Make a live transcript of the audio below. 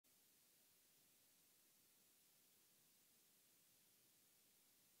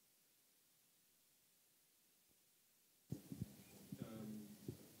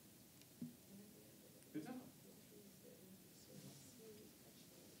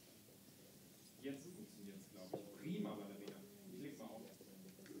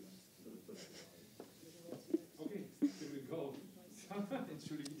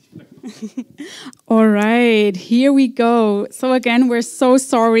All right, here we go. So again, we're so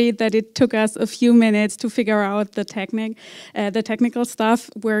sorry that it took us a few minutes to figure out the technical stuff.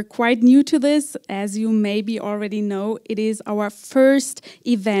 We're quite new to this. As you maybe already know, it is our first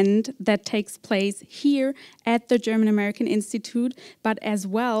event that takes place here at the German-American Institute, but as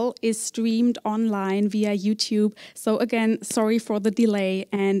well is streamed online via YouTube. So again, sorry for the delay,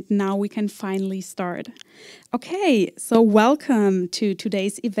 and now we can finally start. Okay, so welcome to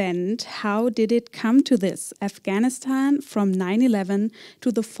today's event. How did it come to this? Afghanistan from 9/11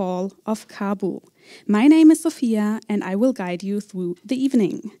 to the fall of Kabul. My name is Sophia and I will guide you through the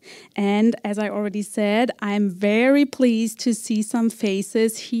evening. And as I already said, I'm very pleased to see some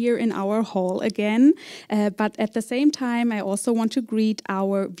faces here in our hall again. But at the same time, I also want to greet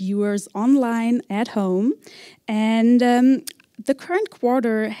our viewers online at home. And the current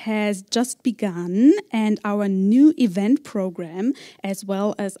quarter has just begun, and our new event program, as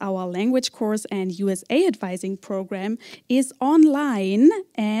well as our language course and USA advising program, is online.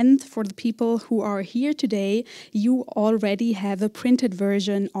 And for the people who are here today, you already have a printed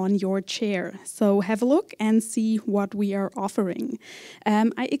version on your chair. So have a look and see what we are offering.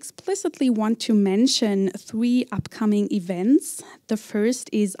 I explicitly want to mention 3 upcoming events. The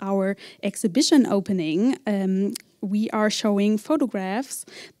first is our exhibition opening. We are showing photographs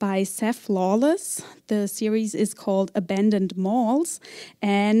by Seth Lawless. The series is called Abandoned Malls,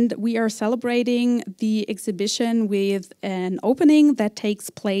 and we are celebrating the exhibition with an opening that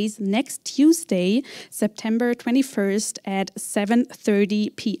takes place next Tuesday, September 21st at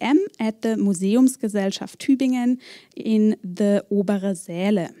 7:30 p.m. at the Museumsgesellschaft Tübingen in the Obere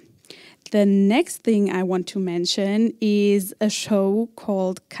Säle. The next thing I want to mention is a show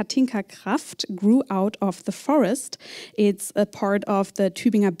called Katinka Kraft Grew Out of the Forest. It's a part of the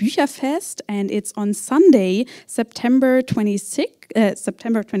Tübinger Bücherfest, and it's on Sunday, September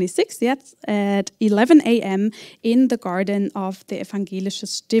 26th, yes, at 11 a.m. in the garden of the Evangelisches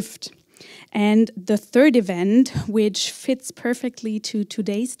Stift. And the third event, which fits perfectly to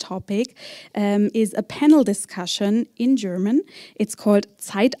today's topic, is a panel discussion in German. It's called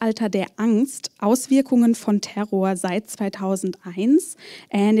Zeitalter der Angst, Auswirkungen von Terror seit 2001.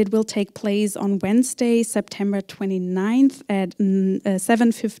 And it will take place on Wednesday, September 29th at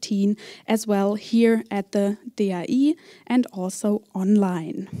 7:15, as well here at the d.a.i. and also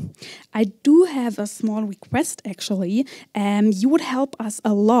online. I do have a small request, actually. You would help us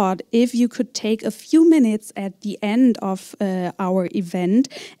a lot if you could take a few minutes at the end of our event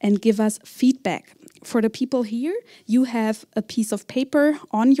and give us feedback. For the people here, you have a piece of paper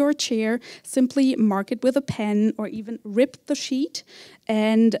on your chair. Simply mark it with a pen or even rip the sheet.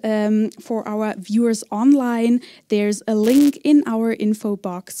 And for our viewers online, there's a link in our info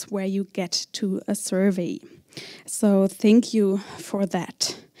box where you get to a survey. So thank you for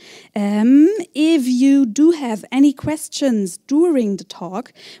that. If you do have any questions during the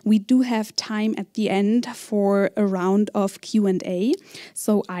talk, we do have time at the end for a round of Q&A.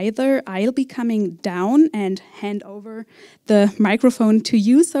 So either I'll be coming down and hand over the microphone to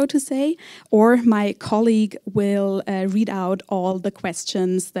you, so to say, or my colleague will read out all the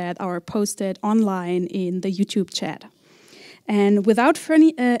questions that are posted online in the YouTube chat. And without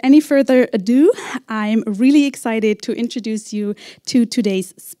any further ado, I'm really excited to introduce you to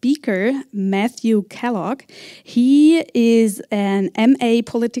today's speaker, Matt Kellogg. He is an MA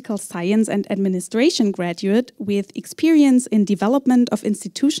Political Science and Administration graduate with experience in development of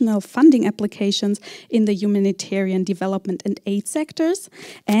institutional funding applications in the humanitarian development and aid sectors,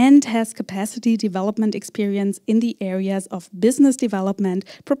 and has capacity development experience in the areas of business development,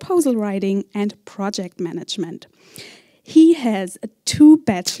 proposal writing, and project management. He has 2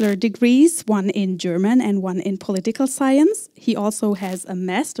 bachelor degrees, one in German and one in political science. He also has a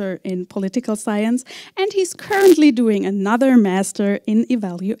master in political science, and he's currently doing another master in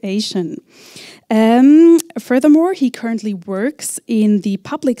evaluation. Furthermore, he currently works in the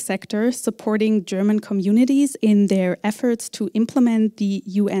public sector, supporting German communities in their efforts to implement the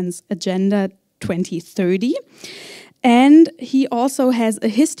UN's Agenda 2030. And he also has a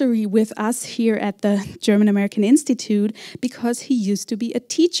history with us here at the German-American Institute because he used to be a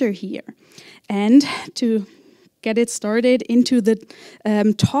teacher here. And to get it started into the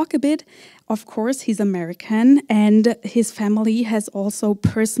talk a bit, of course, he's American, and his family has also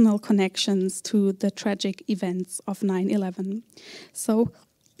personal connections to the tragic events of 9/11. So,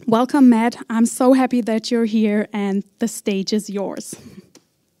 welcome, Matt. I'm so happy that you're here, and the stage is yours.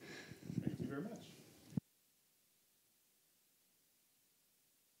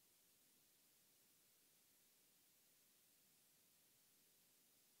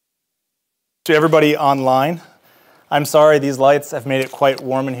 To everybody online, I'm sorry these lights have made it quite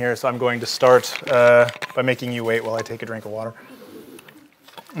warm in here, so I'm going to start by making you wait while I take a drink of water.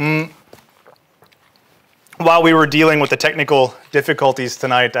 While we were dealing with the technical difficulties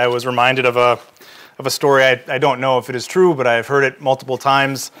tonight, I was reminded of a story. I don't know if it is true, but I've heard it multiple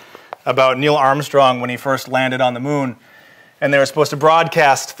times about Neil Armstrong when he first landed on the moon. And they were supposed to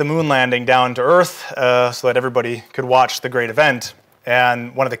broadcast the moon landing down to Earth so that everybody could watch the great event.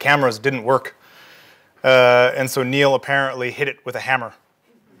 And one of the cameras didn't work. And so Neil apparently hit it with a hammer,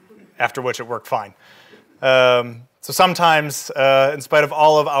 after which it worked fine. So sometimes, in spite of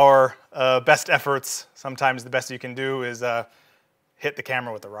all of our best efforts, sometimes the best you can do is hit the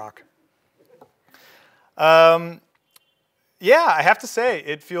camera with a rock. Yeah, I have to say,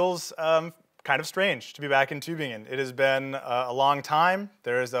 it feels kind of strange to be back in Tübingen. It has been a long time.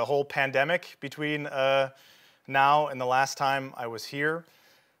 There is a whole pandemic between now and the last time I was here.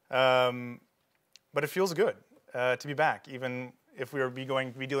 But it feels good to be back, even if we are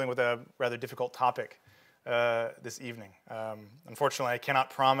going to be dealing with a rather difficult topic this evening. Unfortunately, I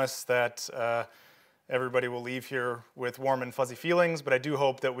cannot promise that everybody will leave here with warm and fuzzy feelings, but I do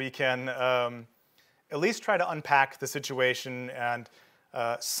hope that we can at least try to unpack the situation and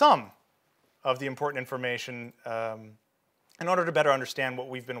some of the important information in order to better understand what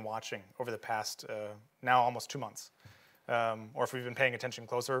we've been watching over the past, now almost 2 months. Or if we've been paying attention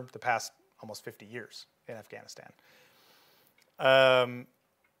closer, the past almost 50 years in Afghanistan.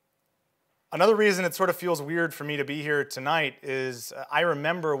 Another reason it sort of feels weird for me to be here tonight is I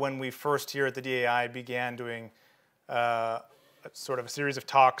remember when we first here at the d.a.i. began doing sort of a series of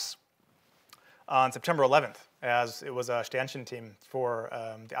talks on September 11th, as it was a Sternchen-team for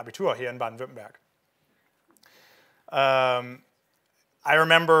the Abitur here in Baden-Württemberg. I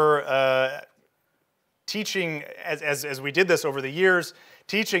remember teaching, as we did this over the years,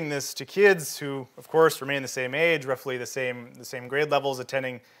 teaching this to kids who, of course, remain the same age, roughly the same grade levels,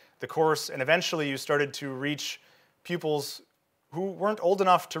 attending the course, and eventually you started to reach pupils who weren't old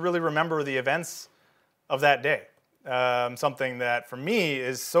enough to really remember the events of that day. Something that, for me,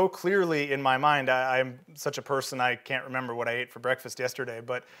 is so clearly in my mind. I'm such a person, I can't remember what I ate for breakfast yesterday,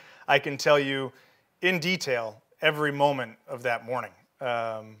 but I can tell you in detail every moment of that morning,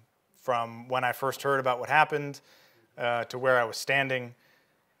 from when I first heard about what happened to where I was standing.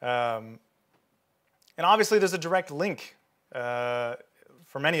 And obviously there's a direct link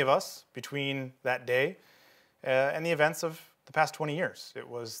for many of us between that day and the events of the past 20 years. It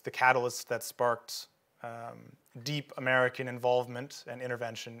was the catalyst that sparked deep American involvement and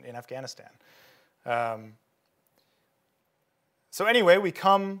intervention in Afghanistan. So anyway, we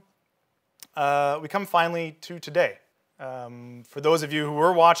come finally to today. For those of you who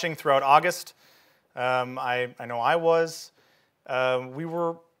were watching throughout August, I know I was, we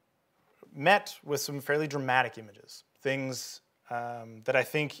were met with some fairly dramatic images, things that I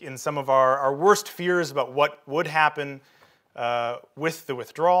think in some of our worst fears about what would happen with the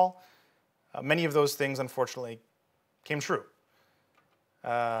withdrawal, many of those things unfortunately came true.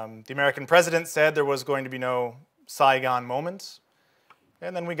 The American president said there was going to be no Saigon moment,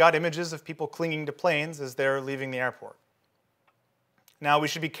 and then we got images of people clinging to planes as they're leaving the airport. Now, we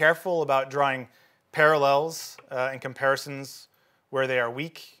should be careful about drawing parallels and comparisons where they are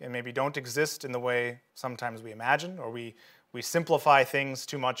weak and maybe don't exist in the way sometimes we imagine, or we simplify things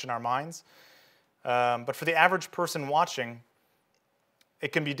too much in our minds. But for the average person watching,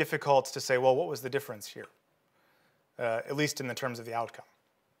 it can be difficult to say, well, what was the difference here? At least in the terms of the outcome.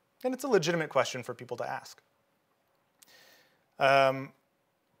 And it's a legitimate question for people to ask.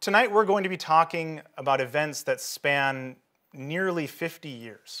 Tonight we're going to be talking about events that span nearly 50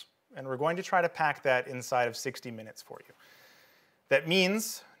 years. And we're going to try to pack that inside of 60 minutes for you. That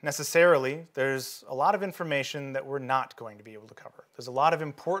means, necessarily, there's a lot of information that we're not going to be able to cover. There's a lot of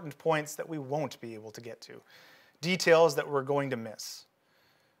important points that we won't be able to get to. Details that we're going to miss.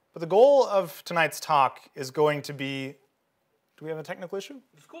 But the goal of tonight's talk is going to be, do we have a technical issue?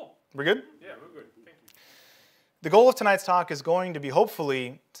 It's cool. We're good? Yeah, we're good. Thank you. The goal of tonight's talk is going to be,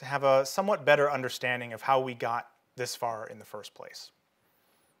 hopefully, to have a somewhat better understanding of how we got this far in the first place.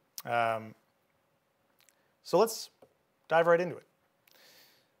 So let's dive right into it.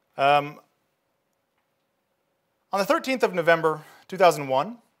 On the 13th of November,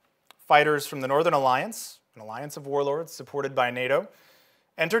 2001, fighters from the Northern Alliance, an alliance of warlords supported by NATO,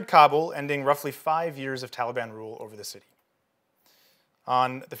 entered Kabul, ending roughly 5 years of Taliban rule over the city.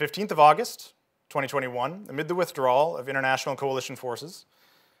 On the 15th of August, 2021, amid the withdrawal of international coalition forces,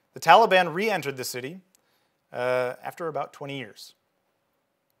 the Taliban re-entered the city after about 20 years.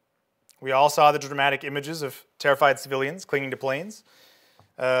 We all saw the dramatic images of terrified civilians clinging to planes,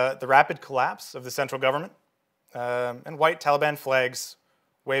 the rapid collapse of the central government, and white Taliban flags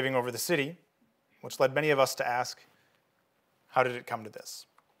waving over the city, which led many of us to ask, how did it come to this?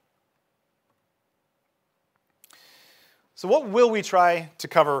 So what will we try to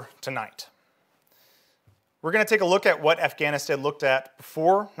cover tonight? We're going to take a look at what Afghanistan looked at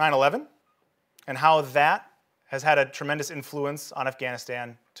before 9/11 and how that has had a tremendous influence on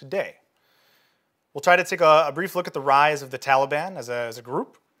Afghanistan today. We'll try to take a brief look at the rise of the Taliban as a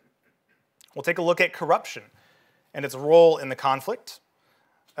group. We'll take a look at corruption and its role in the conflict.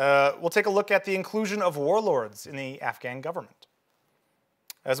 We'll take a look at the inclusion of warlords in the Afghan government,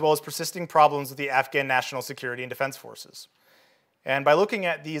 as well as persisting problems with the Afghan national security and defense forces. And by looking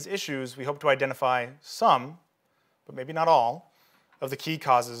at these issues, we hope to identify some, but maybe not all, of the key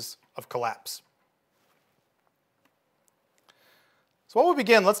causes of collapse. So while we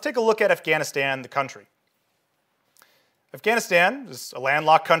begin, let's take a look at Afghanistan, the country. Afghanistan is a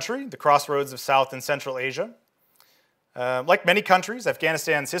landlocked country, the crossroads of South and Central Asia. Like many countries,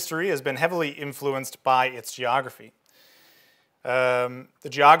 Afghanistan's history has been heavily influenced by its geography. The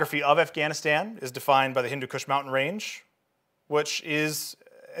geography of Afghanistan is defined by the Hindu Kush mountain range, which is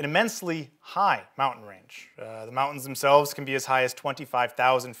an immensely high mountain range. The mountains themselves can be as high as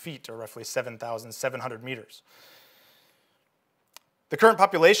 25,000 feet, or roughly 7,700 meters. The current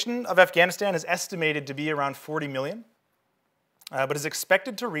population of Afghanistan is estimated to be around 40 million, but is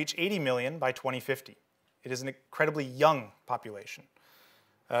expected to reach 80 million by 2050. It is an incredibly young population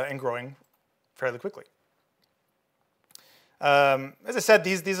and growing fairly quickly. As I said,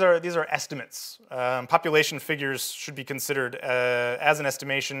 these are estimates. Population figures should be considered as an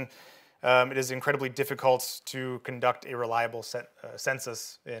estimation. It is incredibly difficult to conduct a reliable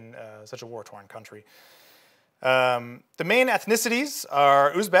census in such a war-torn country. The main ethnicities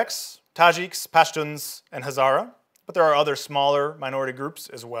are Uzbeks, Tajiks, Pashtuns, and Hazara, but there are other smaller minority groups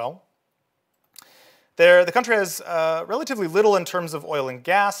as well. The country has relatively little in terms of oil and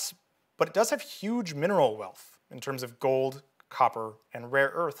gas, but it does have huge mineral wealth in terms of gold, copper, and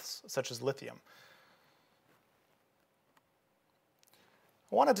rare earths such as lithium.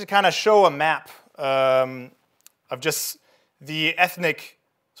 I wanted to kind of show a map of just the ethnic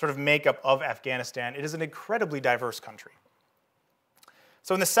sort of makeup of Afghanistan. It is an incredibly diverse country.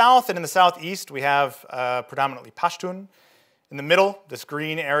 So in the south and in the southeast, we have predominantly Pashtun. In the middle, this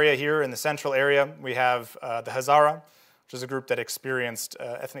green area here, in the central area, we have the Hazara, which is a group that experienced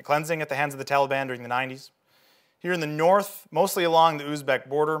ethnic cleansing at the hands of the Taliban during the 90s. Here in the north, mostly along the Uzbek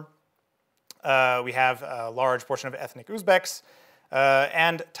border, we have a large portion of ethnic Uzbeks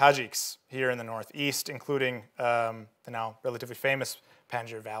and Tajiks here in the northeast, including the now relatively famous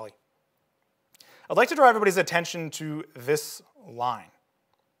Panjshir Valley. I'd like to draw everybody's attention to this line.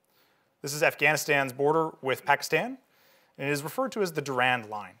 This is Afghanistan's border with Pakistan, and it is referred to as the Durand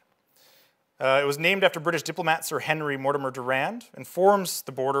Line. It was named after British diplomat Sir Henry Mortimer Durand and forms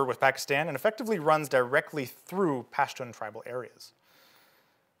the border with Pakistan and effectively runs directly through Pashtun tribal areas,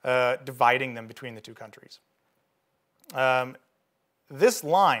 dividing them between the two countries. This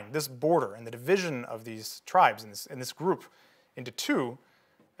line, this border, and the division of these tribes in this group into two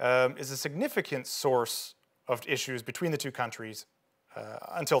is a significant source of issues between the two countries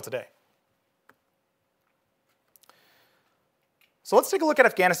until today. So let's take a look at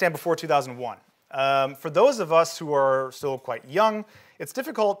Afghanistan before 2001. For those of us who are still quite young, it's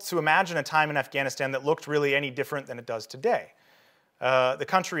difficult to imagine a time in Afghanistan that looked really any different than it does today. The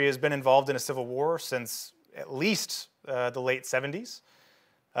country has been involved in a civil war since at least the late 70s.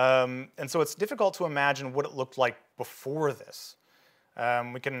 And so it's difficult to imagine what it looked like before this.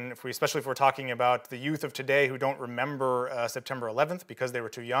 Especially if we're talking about the youth of today who don't remember September 11th because they were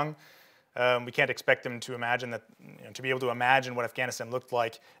too young, we can't expect them to imagine that, to be able to imagine what Afghanistan looked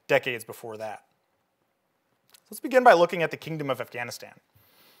like decades before that. Let's begin by looking at the Kingdom of Afghanistan.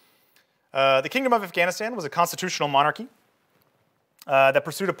 The Kingdom of Afghanistan was a constitutional monarchy that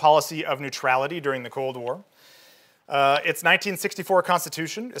pursued a policy of neutrality during the Cold War. Its 1964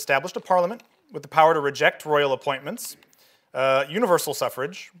 constitution established a parliament with the power to reject royal appointments, universal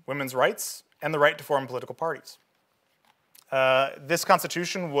suffrage, women's rights, and the right to form political parties. This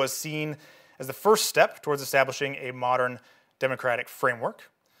constitution was seen as the first step towards establishing a modern democratic framework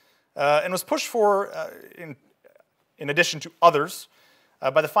and was pushed for, in addition to others,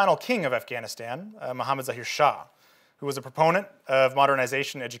 by the final king of Afghanistan, Mohammad Zahir Shah, who was a proponent of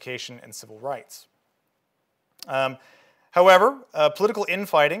modernization, education, and civil rights. However, political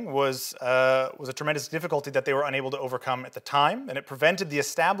infighting was a tremendous difficulty that they were unable to overcome at the time, and it prevented the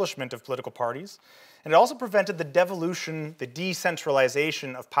establishment of political parties, and it also prevented the devolution, the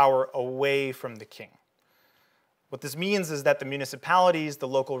decentralization of power away from the king. What this means is that the municipalities, the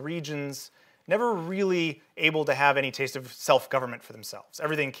local regions, never really able to have any taste of self-government for themselves.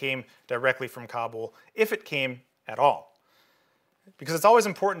 Everything came directly from Kabul, if it came at all. Because it's always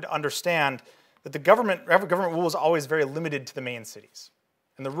important to understand that the government rule is always very limited to the main cities.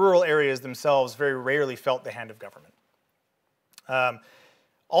 And the rural areas themselves very rarely felt the hand of government.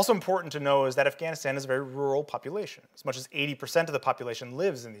 Also important to know is that Afghanistan is a very rural population. As much as 80% of the population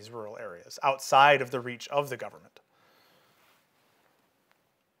lives in these rural areas, outside of the reach of the government.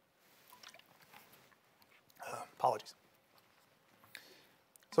 Apologies.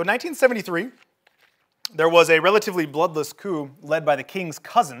 So in 1973, there was a relatively bloodless coup led by the king's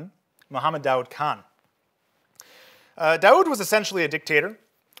cousin, Mohammed Daoud Khan. Daoud was essentially a dictator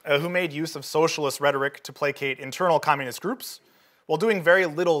who made use of socialist rhetoric to placate internal communist groups, while doing very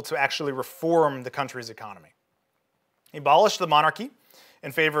little to actually reform the country's economy. He abolished the monarchy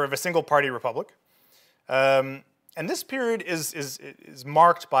in favor of a single-party republic. And this period is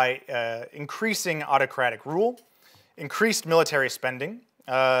marked by increasing autocratic rule, increased military spending,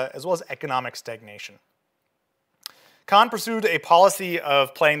 as well as economic stagnation. Khan pursued a policy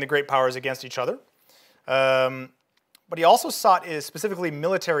of playing the great powers against each other, but he also sought specifically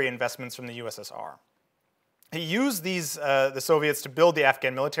military investments from the USSR. He used the Soviets to build the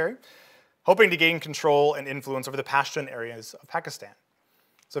Afghan military, hoping to gain control and influence over the Pashtun areas of Pakistan.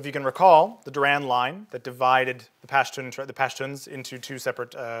 So if you can recall, the Durand Line that divided the Pashtuns into two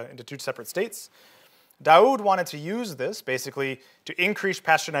separate states, Daoud wanted to use this basically to increase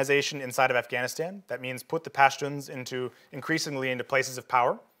Pashtunization inside of Afghanistan. That means put the Pashtuns increasingly into places of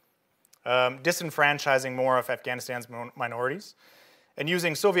power, disenfranchising more of Afghanistan's minorities, and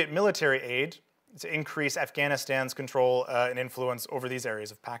using Soviet military aid to increase Afghanistan's control and influence over these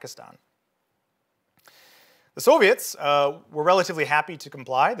areas of Pakistan. The Soviets were relatively happy to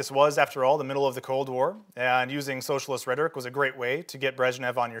comply. This was, after all, the middle of the Cold War, and using socialist rhetoric was a great way to get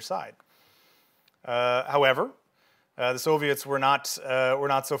Brezhnev on your side. However, the Soviets were not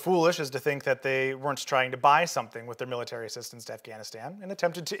so foolish as to think that they weren't trying to buy something with their military assistance to Afghanistan, and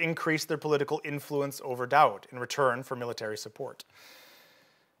attempted to increase their political influence over Daoud in return for military support.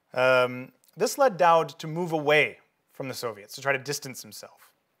 This led Daoud to move away from the Soviets, to try to distance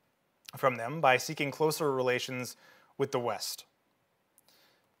himself from them by seeking closer relations with the West.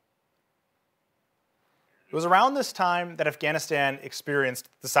 It was around this time that Afghanistan experienced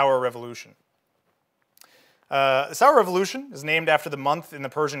the Sour Revolution. The Sour Revolution is named after the month in the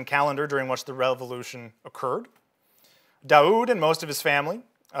Persian calendar during which the revolution occurred. Daoud and most of his family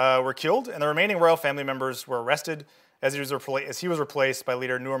were killed, and the remaining royal family members were arrested as he was replaced by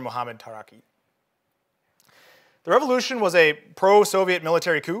leader Nur Muhammad Taraki. The revolution was a pro-Soviet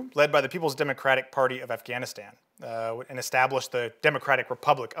military coup led by the People's Democratic Party of Afghanistan and established the Democratic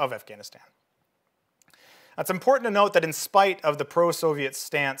Republic of Afghanistan. It's important to note that in spite of the pro-Soviet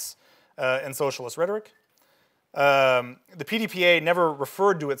stance and socialist rhetoric, the PDPA never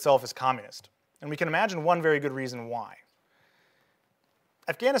referred to itself as communist, and we can imagine one very good reason why.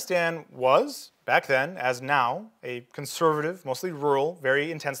 Afghanistan was, back then, as now, a conservative, mostly rural,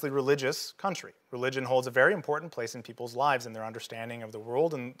 very intensely religious country. Religion holds a very important place in people's lives and their understanding of the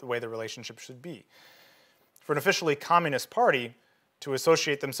world and the way the relationship should be. For an officially communist party to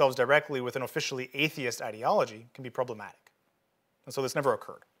associate themselves directly with an officially atheist ideology can be problematic. And so this never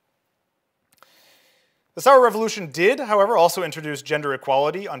occurred. The Sour Revolution did, however, also introduce gender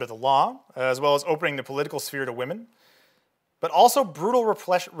equality under the law, as well as opening the political sphere to women, but also brutal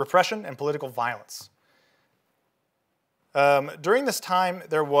repression and political violence. During this time,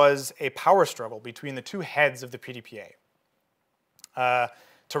 there was a power struggle between the two heads of the PDPA,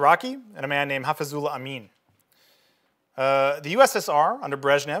 Taraki and a man named Hafizullah Amin. The USSR, under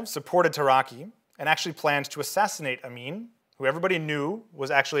Brezhnev, supported Taraki and actually planned to assassinate Amin, who everybody knew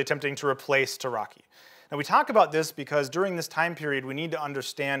was actually attempting to replace Taraki. Now, we talk about this because during this time period, we need to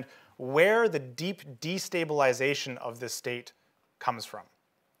understand where the deep destabilization of this state comes from.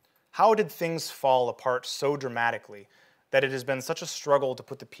 How did things fall apart so dramatically that it has been such a struggle to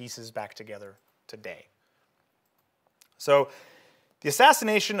put the pieces back together today? So the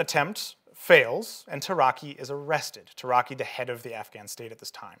assassination attempt fails, and Taraki is arrested. Taraki, the head of the Afghan state at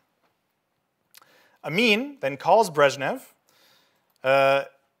this time. Amin then calls Brezhnev,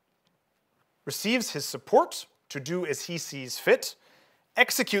 receives his support to do as he sees fit,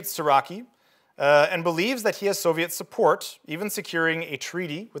 executes Taraki, and believes that he has Soviet support, even securing a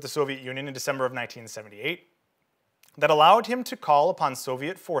treaty with the Soviet Union in December of 1978 that allowed him to call upon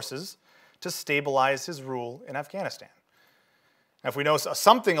Soviet forces to stabilize his rule in Afghanistan. Now, if we know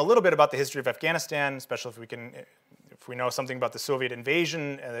something a little bit about the history of Afghanistan, especially if we know something about the Soviet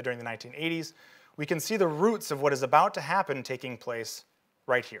invasion during the 1980s, we can see the roots of what is about to happen taking place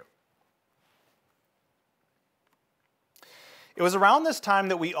right here. It was around this time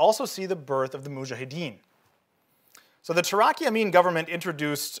that we also see the birth of the Mujahideen. So the Taraki Amin government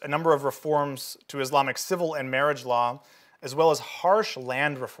introduced a number of reforms to Islamic civil and marriage law, as well as harsh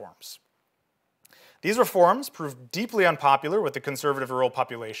land reforms. These reforms proved deeply unpopular with the conservative rural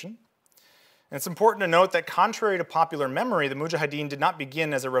population. And it's important to note that contrary to popular memory, the Mujahideen did not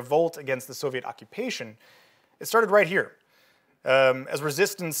begin as a revolt against the Soviet occupation. It started right here, as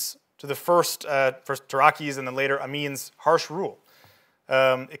resistance to the first Tarakis and then later Amin's harsh rule.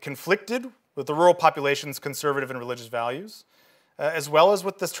 It conflicted with the rural population's conservative and religious values, as well as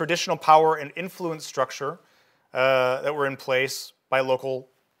with this traditional power and influence structure that were in place by local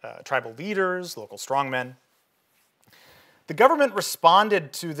tribal leaders, local strongmen. The government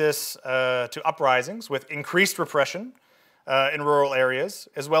responded to this, to uprisings with increased repression in rural areas,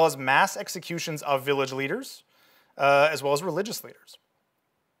 as well as mass executions of village leaders, as well as religious leaders.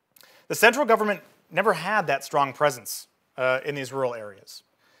 The central government never had that strong presence in these rural areas.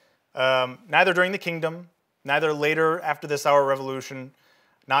 Neither during the kingdom, neither later after the Sour Revolution,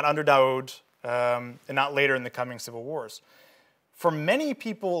 not under Daoud, and not later in the coming civil wars. For many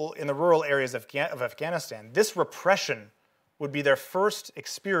people in the rural areas of Afghanistan, this repression would be their first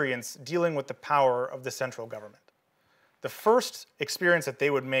experience dealing with the power of the central government. The first experience that they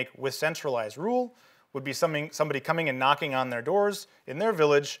would make with centralized rule would be somebody coming and knocking on their doors in their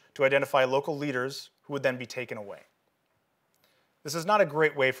village to identify local leaders who would then be taken away. This is not a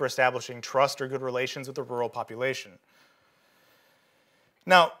great way for establishing trust or good relations with the rural population.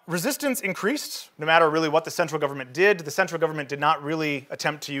 Now, resistance increased no matter really what the central government did. The central government did not really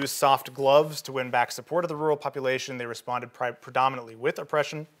attempt to use soft gloves to win back support of the rural population. They responded predominantly with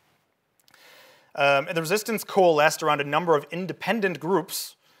oppression. And the resistance coalesced around a number of independent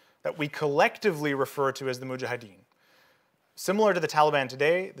groups that we collectively refer to as the Mujahideen. Similar to the Taliban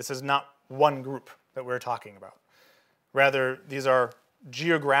today, this is not one group that we're talking about. Rather, these are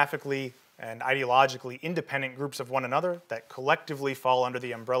geographically and ideologically independent groups of one another that collectively fall under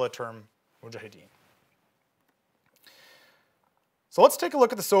the umbrella term Mujahideen. So let's take a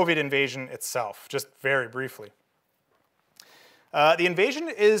look at the Soviet invasion itself, just very briefly. The invasion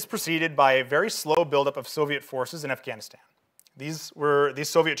is preceded by a very slow buildup of Soviet forces in Afghanistan. These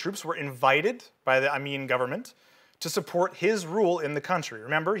Soviet troops were invited by the Amin government to support his rule in the country.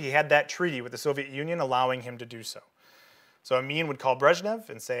 Remember, he had that treaty with the Soviet Union allowing him to do so. So Amin would call Brezhnev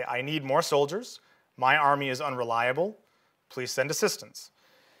and say, I need more soldiers. My army is unreliable. Please send assistance.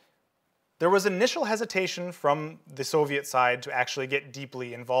 There was initial hesitation from the Soviet side to actually get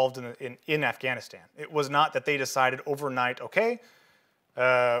deeply involved in Afghanistan. It was not that they decided overnight, okay,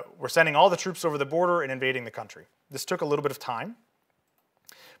 we're sending all the troops over the border and invading the country. This took a little bit of time.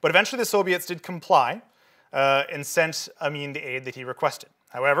 But eventually the Soviets did comply and sent Amin the aid that he requested.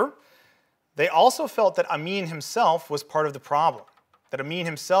 However, they also felt that Amin himself was part of the problem, that Amin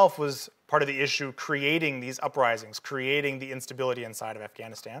himself was part of the issue creating these uprisings, creating the instability inside of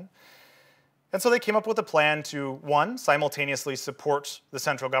Afghanistan. And so they came up with a plan to, one, simultaneously support the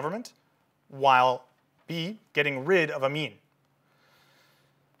central government, while, B, getting rid of Amin.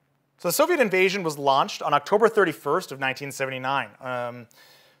 So the Soviet invasion was launched on October 31st of 1979.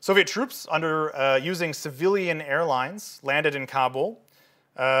 Soviet troops, using civilian airlines, landed in Kabul,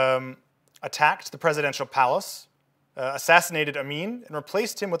 attacked the presidential palace, assassinated Amin, and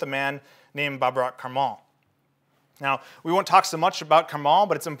replaced him with a man named Babrak Karmal. Now, we won't talk so much about Karmal,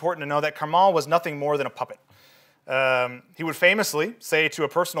 but it's important to know that Karmal was nothing more than a puppet. He would famously say to a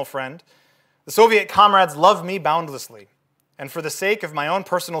personal friend, "The Soviet comrades love me boundlessly, and for the sake of my own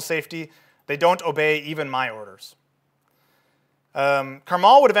personal safety, they don't obey even my orders."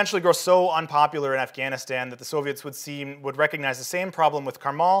 Karmal would eventually grow so unpopular in Afghanistan that the Soviets would recognize the same problem with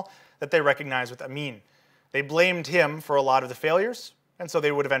Karmal that they recognized with Amin. They blamed him for a lot of the failures, and so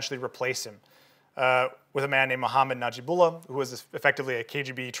they would eventually replace him with a man named Mohammad Najibullah, who was effectively a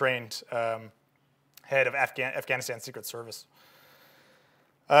KGB-trained head of Afghanistan's Secret Service.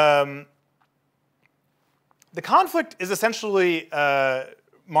 The conflict is essentially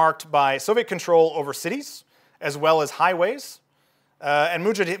marked by Soviet control over cities, as well as highways, and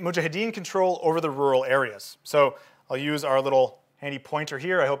Mujahideen control over the rural areas. So I'll use our little handy pointer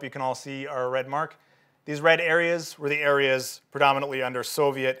here. I hope you can all see our red mark. These red areas were the areas predominantly under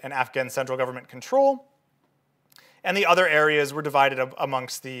Soviet and Afghan central government control, and the other areas were divided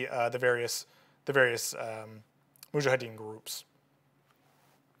amongst the various Mujahideen groups.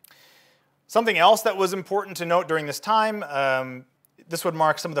 Something else that was important to note during this time this would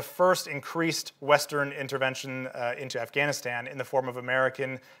mark some of the first increased Western intervention into Afghanistan in the form of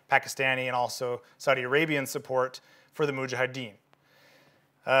American, Pakistani, and also Saudi Arabian support for the Mujahideen.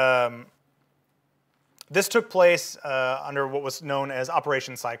 This took place under what was known as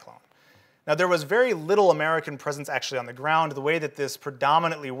Operation Cyclone. Now, there was very little American presence actually on the ground. The way that this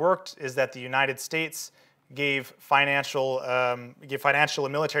predominantly worked is that the United States gave financial and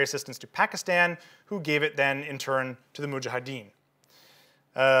military assistance to Pakistan, who gave it then, in turn, to the Mujahideen.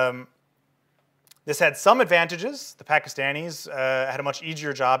 This had some advantages. The Pakistanis had a much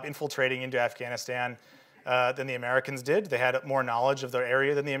easier job infiltrating into Afghanistan than the Americans did. They had more knowledge of their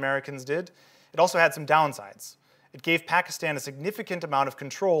area than the Americans did. It also had some downsides. It gave Pakistan a significant amount of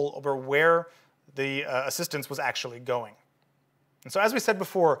control over where the assistance was actually going. And so, as we said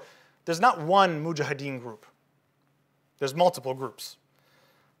before, there's not one Mujahideen group. There's multiple groups.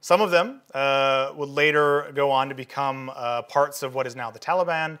 Some of them would later go on to become parts of what is now the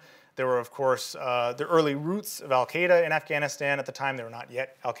Taliban. There were, of course, the early roots of al-Qaeda in Afghanistan at the time. They were not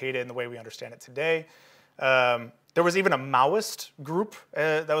yet al-Qaeda in the way we understand it today. There was even a Maoist group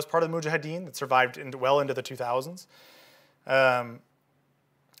that was part of the Mujahideen that survived well into the 2000s. And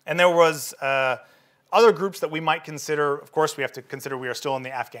there was other groups that we might consider, of course, we have to consider we are still in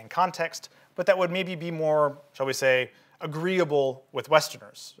the Afghan context, but that would maybe be more, shall we say, agreeable with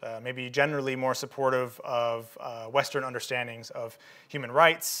Westerners, maybe generally more supportive of Western understandings of human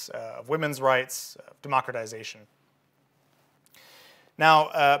rights, of women's rights, of democratization.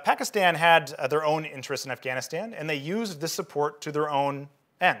 Now, Pakistan had their own interests in Afghanistan, and they used this support to their own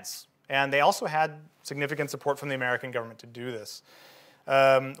ends. And they also had significant support from the American government to do this.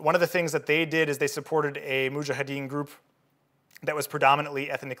 One of the things that they did is they supported a Mujahideen group that was predominantly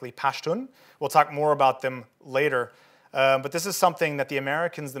ethnically Pashtun. We'll talk more about them later. But this is something that the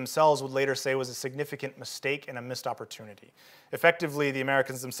Americans themselves would later say was a significant mistake and a missed opportunity. Effectively, the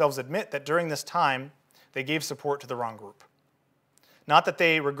Americans themselves admit that during this time, they gave support to the wrong group. Not that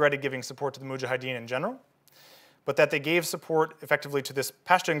they regretted giving support to the Mujahideen in general, but that they gave support effectively to this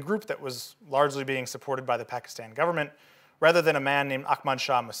Pashtun group that was largely being supported by the Pakistan government, rather than a man named Ahmad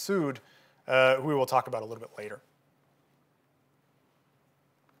Shah Massoud, who we will talk about a little bit later.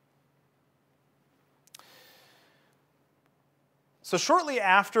 So shortly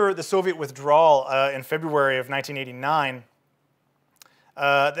after the Soviet withdrawal in February of 1989,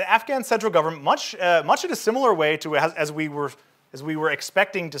 the Afghan central government, much in a similar way to as we were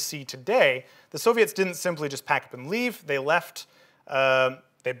expecting to see today, the Soviets didn't simply just pack up and leave. They left.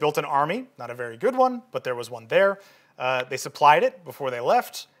 They built an army, not a very good one, but there was one there. They supplied it before they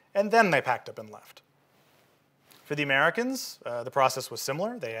left, and then they packed up and left. For the Americans, the process was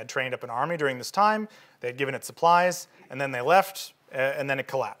similar. They had trained up an army during this time. They had given it supplies, and then they left, and then it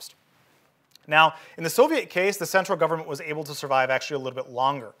collapsed. Now, in the Soviet case, the central government was able to survive actually a little bit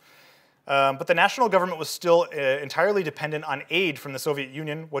longer. But the national government was still entirely dependent on aid from the Soviet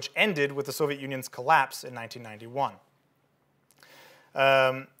Union, which ended with the Soviet Union's collapse in 1991.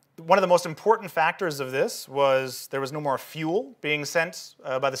 One of the most important factors of this was there was no more fuel being sent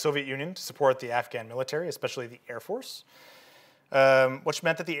by the Soviet Union to support the Afghan military, especially the Air Force, which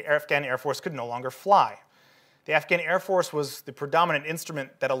meant that the Afghan Air Force could no longer fly. The Afghan Air Force was the predominant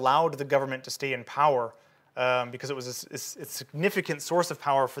instrument that allowed the government to stay in power because it was a significant source of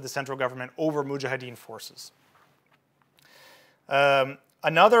power for the central government over Mujahideen forces.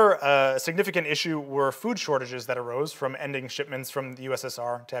 Another significant issue were food shortages that arose from ending shipments from the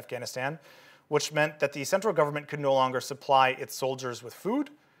USSR to Afghanistan, which meant that the central government could no longer supply its soldiers with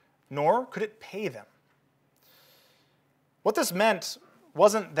food, nor could it pay them. What this meant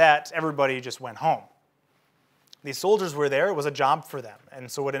wasn't that everybody just went home. These soldiers were there, it was a job for them. And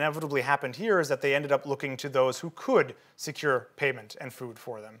so what inevitably happened here is that they ended up looking to those who could secure payment and food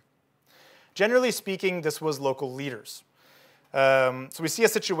for them. Generally speaking, this was local leaders. So we see a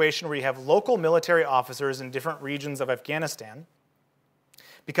situation where you have local military officers in different regions of Afghanistan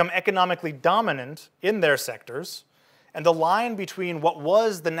become economically dominant in their sectors, and the line between what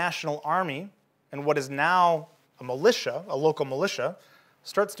was the national army and what is now a militia, a local militia,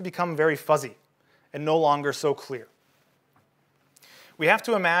 starts to become very fuzzy and no longer so clear. We have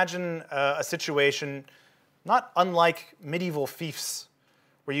to imagine a situation not unlike medieval fiefs,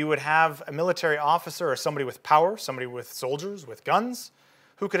 where you would have a military officer or somebody with power, somebody with soldiers, with guns,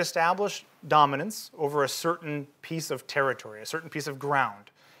 who could establish dominance over a certain piece of territory, a certain piece of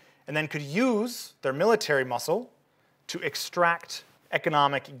ground, and then could use their military muscle to extract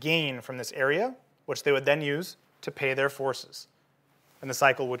economic gain from this area, which they would then use to pay their forces. And the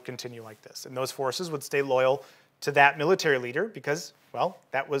cycle would continue like this. And those forces would stay loyal to that military leader because, well,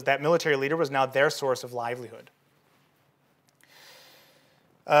 that military leader was now their source of livelihood.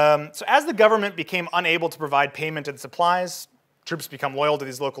 So as the government became unable to provide payment and supplies, troops become loyal to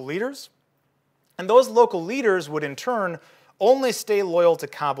these local leaders. And those local leaders would in turn only stay loyal to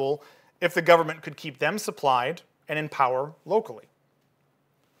Kabul if the government could keep them supplied and in power locally.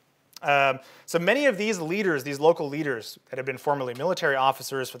 So many of these leaders, these local leaders that had been formerly military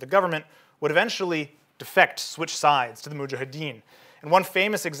officers for the government, would eventually defect, switch sides to the Mujahideen. And one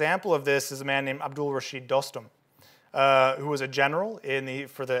famous example of this is a man named Abdul Rashid Dostum, who was a general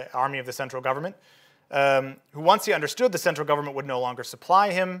for the army of the central government, who once he understood the central government would no longer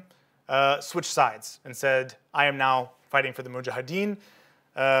supply him, switched sides and said, I am now fighting for the Mujahideen.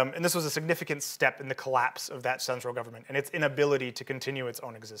 And this was a significant step in the collapse of that central government and its inability to continue its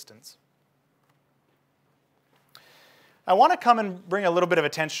own existence. I want to come and bring a little bit of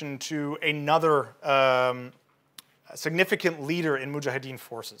attention to another significant leader in Mujahideen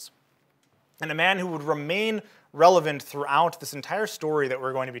forces, and a man who would remain relevant throughout this entire story that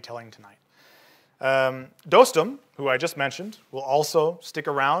we're going to be telling tonight. Dostum, who I just mentioned, will also stick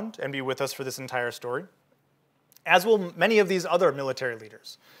around and be with us for this entire story, as will many of these other military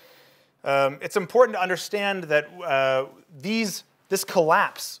leaders. It's important to understand that this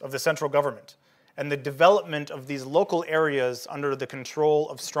collapse of the central government and the development of these local areas under the control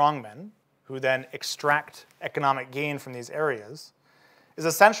of strongmen, who then extract economic gain from these areas, is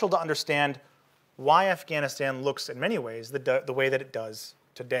essential to understand why Afghanistan looks in many ways the way that it does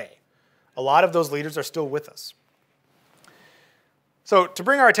today. A lot of those leaders are still with us. So to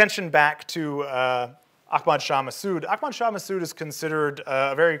bring our attention back to Ahmad Shah Massoud, Ahmad Shah Massoud is considered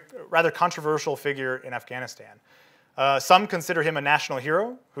a rather controversial figure in Afghanistan. Some consider him a national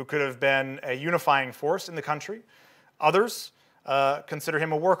hero who could have been a unifying force in the country. Others consider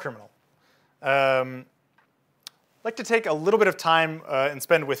him a war criminal. I'd like to take a little bit of time and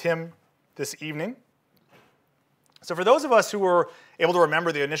spend with him this evening. So for those of us who were able to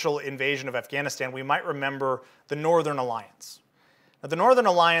remember the initial invasion of Afghanistan, we might remember the Northern Alliance. Now, the Northern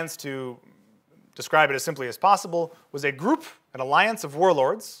Alliance, to describe it as simply as possible, was a group, an alliance of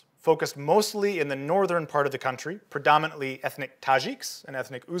warlords focused mostly in the northern part of the country, predominantly ethnic Tajiks and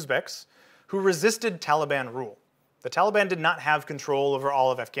ethnic Uzbeks, who resisted Taliban rule. The Taliban did not have control over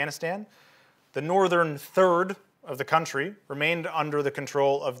all of Afghanistan. The northern third of the country remained under the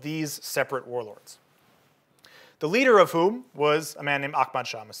control of these separate warlords, the leader of whom was a man named Ahmad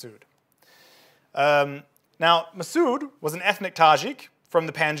Shah Massoud. Now, Massoud was an ethnic Tajik from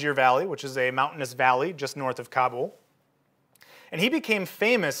the Panjshir Valley, which is a mountainous valley just north of Kabul. And he became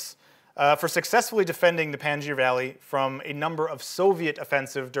famous for successfully defending the Panjshir Valley from a number of Soviet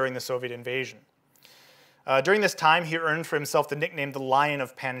offensives during the Soviet invasion. During this time, he earned for himself the nickname the Lion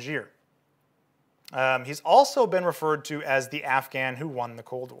of Panjshir. He's also been referred to as the Afghan who won the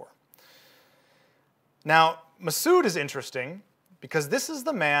Cold War. Now, Massoud is interesting because this is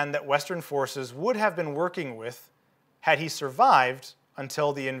the man that Western forces would have been working with had he survived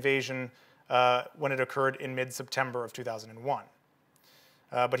until the invasion when it occurred in mid-September of 2001.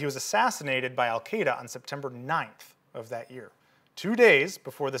 But he was assassinated by al-Qaeda on September 9th of that year, 2 days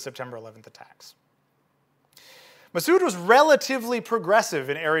before the September 11th attacks. Massoud was relatively progressive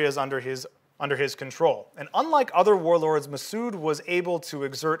in areas under his control. And unlike other warlords, Massoud was able to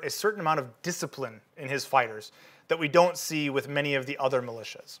exert a certain amount of discipline in his fighters that we don't see with many of the other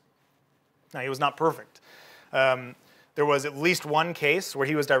militias. Now, he was not perfect. There was at least one case where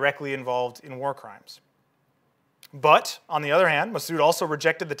he was directly involved in war crimes. But, on the other hand, Massoud also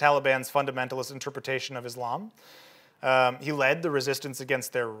rejected the Taliban's fundamentalist interpretation of Islam. He led the resistance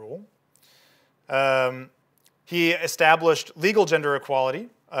against their rule. He established legal gender equality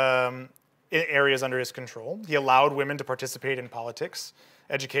in areas under his control. He allowed women to participate in politics,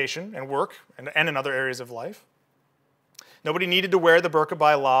 education, and work, and in other areas of life. Nobody needed to wear the burqa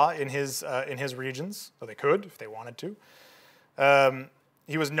by law in his regions, though they could if they wanted to.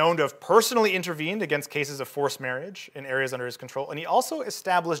 He was known to have personally intervened against cases of forced marriage in areas under his control, and he also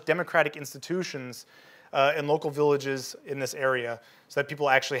established democratic institutions in local villages in this area so that people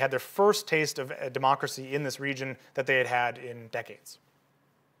actually had their first taste of democracy in this region that they had had in decades.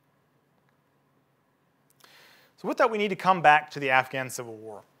 So with that, we need to come back to the Afghan Civil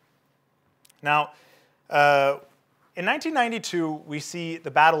War. Now, in 1992, we see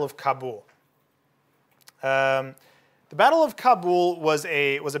the Battle of Kabul. The Battle of Kabul was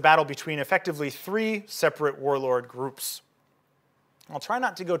a battle between effectively 3 separate warlord groups. I'll try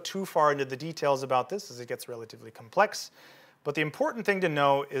not to go too far into the details about this as it gets relatively complex, but the important thing to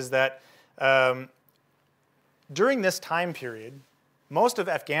know is that during this time period, most of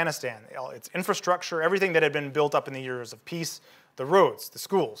Afghanistan, its infrastructure, everything that had been built up in the years of peace, the roads, the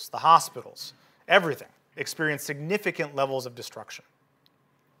schools, the hospitals, everything experienced significant levels of destruction.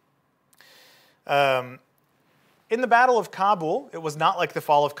 In the Battle of Kabul, it was not like the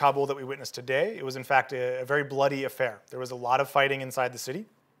Fall of Kabul that we witnessed today. It was, in fact, a very bloody affair. There was a lot of fighting inside the city,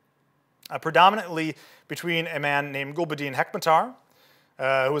 predominantly between a man named Gulbuddin Hekmatyar,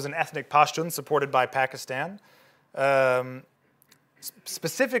 who was an ethnic Pashtun supported by Pakistan,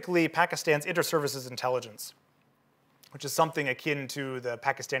 specifically Pakistan's inter-services intelligence, which is something akin to the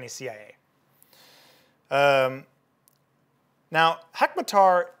Pakistani CIA. Now,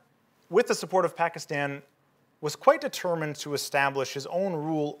 Hekmatyar, with the support of Pakistan, was quite determined to establish his own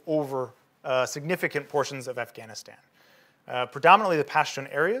rule over significant portions of Afghanistan, predominantly the Pashtun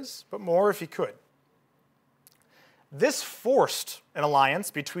areas, but more if he could. This forced an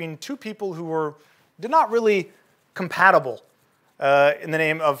alliance between two people who did not really compatible in the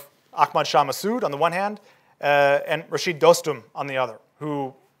name of Ahmad Shah Massoud on the one hand, and Rashid Dostum on the other,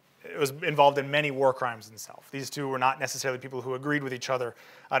 who was involved in many war crimes himself. These two were not necessarily people who agreed with each other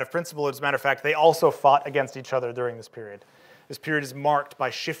out of principle. As a matter of fact, they also fought against each other during this period. This period is marked by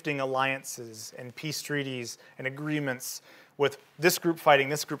shifting alliances and peace treaties and agreements, with this group fighting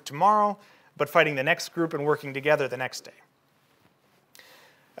this group tomorrow, but fighting the next group and working together the next day.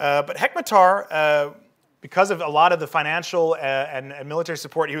 But Hekmatyar, because of a lot of the financial and military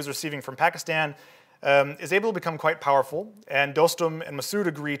support he was receiving from Pakistan, is able to become quite powerful, and Dostum and Massoud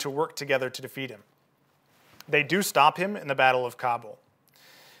agree to work together to defeat him. They do stop him in the Battle of Kabul.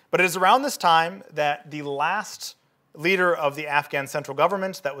 But it is around this time that the last leader of the Afghan central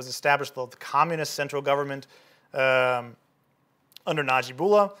government that was established, the communist central government under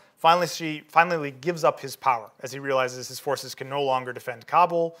Najibullah, finally gives up his power as he realizes his forces can no longer defend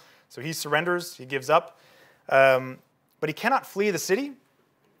Kabul. So he surrenders, he gives up. But he cannot flee the city.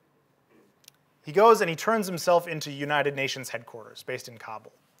 He goes and he turns himself into United Nations headquarters based in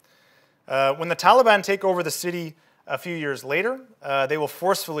Kabul. When the Taliban take over the city a few years later, they will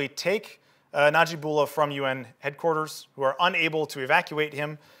forcefully take Najibullah from UN headquarters, who are unable to evacuate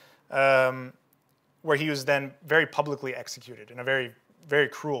him, where he was then very publicly executed in a very, very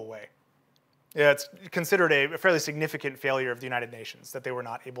cruel way. Yeah, it's considered a fairly significant failure of the United Nations that they were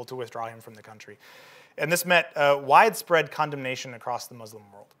not able to withdraw him from the country. And this met widespread condemnation across the Muslim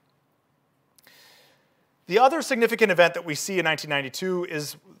world. The other significant event that we see in 1992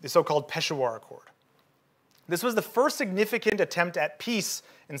 is the so-called Peshawar Accord. This was the first significant attempt at peace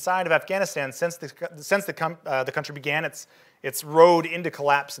inside of Afghanistan since the country began its road into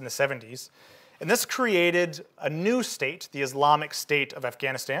collapse in the 70s. And this created a new state, the Islamic State of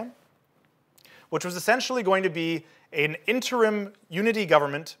Afghanistan, which was essentially going to be an interim unity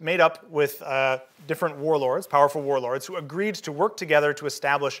government made up with different warlords, powerful warlords, who agreed to work together to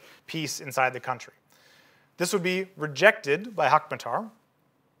establish peace inside the country. This would be rejected by Hekmatyar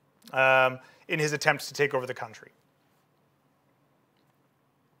in his attempts to take over the country.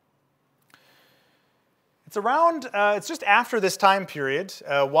 It's just after this time period,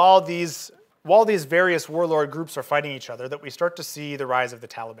 while these various warlord groups are fighting each other, that we start to see the rise of the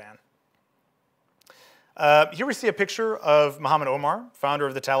Taliban. Here we see a picture of Muhammad Omar, founder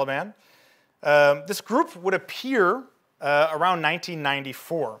of the Taliban. This group would appear around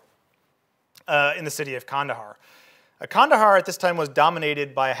 1994 in the city of Kandahar. Kandahar at this time was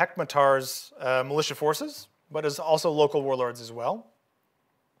dominated by Hekmatyar's militia forces, but is also local warlords as well.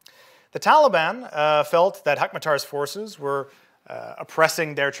 The Taliban felt that Hekmatyar's forces were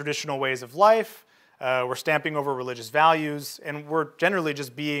oppressing their traditional ways of life, were stamping over religious values, and were generally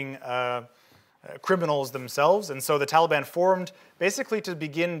just being criminals themselves. And so the Taliban formed basically to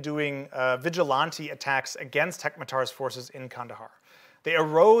begin doing vigilante attacks against Hekmatyar's forces in Kandahar. They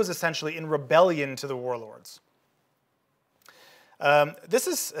arose essentially in rebellion to the warlords. This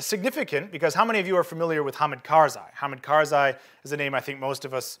is significant because how many of you are familiar with Hamid Karzai? Hamid Karzai is a name I think most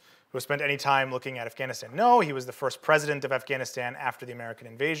of us who have spent any time looking at Afghanistan know. He was the first president of Afghanistan after the American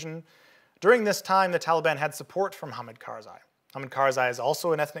invasion. During this time, the Taliban had support from Hamid Karzai. Hamid Karzai is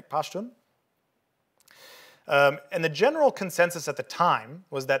also an ethnic Pashtun. And the general consensus at the time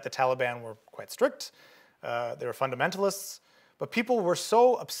was that the Taliban were quite strict. They were fundamentalists. But people were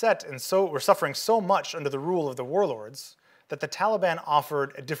so upset and were suffering so much under the rule of the warlords that the Taliban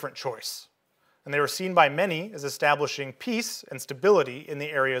offered a different choice. And they were seen by many as establishing peace and stability in the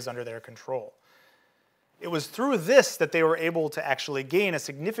areas under their control. It was through this that they were able to actually gain a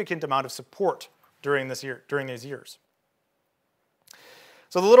significant amount of support during these years.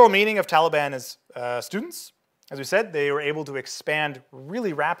 So the literal meaning of Taliban is students. As we said, they were able to expand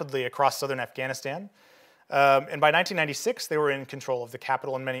really rapidly across southern Afghanistan. And by 1996, they were in control of the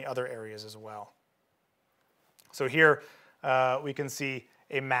capital and many other areas as well. So here we can see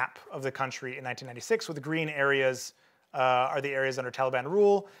a map of the country in 1996, with the green areas are the areas under Taliban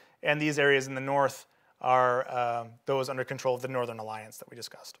rule, and these areas in the north are those under control of the Northern Alliance that we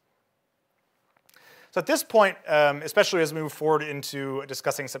discussed. So at this point, especially as we move forward into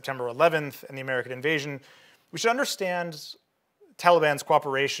discussing September 11th and the American invasion, we should understand Taliban's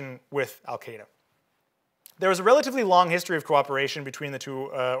cooperation with al-Qaeda. There was a relatively long history of cooperation between the two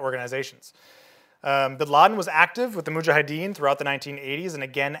organizations. Bin Laden was active with the Mujahideen throughout the 1980s and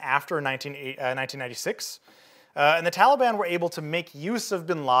again after 1996. And the Taliban were able to make use of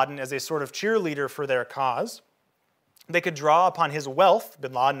bin Laden as a sort of cheerleader for their cause. They could draw upon his wealth,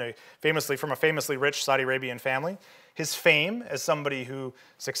 bin Laden, from a famously rich Saudi Arabian family, his fame as somebody who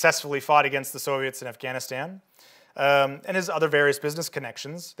successfully fought against the Soviets in Afghanistan, and his other various business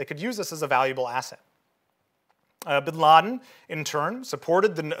connections. They could use this as a valuable asset. Bin Laden, in turn,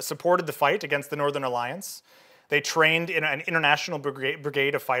 supported the fight against the Northern Alliance. They trained in an international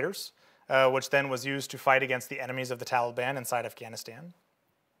brigade of fighters, which then was used to fight against the enemies of the Taliban inside Afghanistan.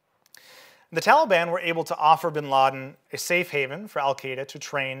 The Taliban were able to offer bin Laden a safe haven for al-Qaeda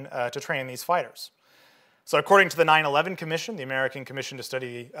to train these fighters. So according to the 9/11 Commission, the American Commission to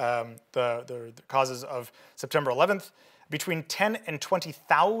study the causes of September 11th, between 10 and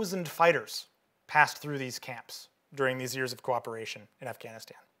 20,000 fighters passed through these camps during these years of cooperation in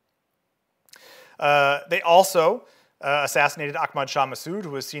Afghanistan. They also assassinated Ahmad Shah Massoud,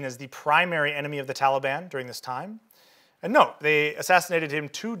 who was seen as the primary enemy of the Taliban during this time. And no, they assassinated him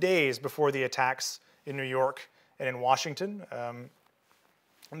 2 days before the attacks in New York and in Washington.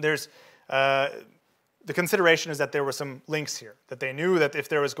 The consideration is that there were some links here, that they knew that if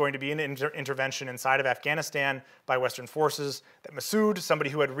there was going to be an intervention inside of Afghanistan by Western forces, that Massoud,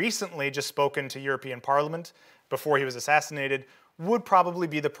 somebody who had recently just spoken to European Parliament before he was assassinated, would probably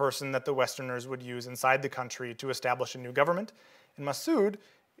be the person that the Westerners would use inside the country to establish a new government. And Massoud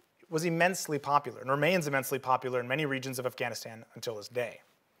was immensely popular and remains immensely popular in many regions of Afghanistan until this day.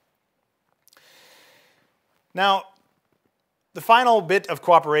 Now, the final bit of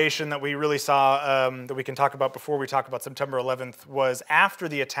cooperation that we really saw that we can talk about before we talk about September 11th was after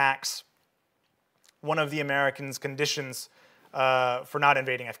the attacks. One of the Americans' conditions for not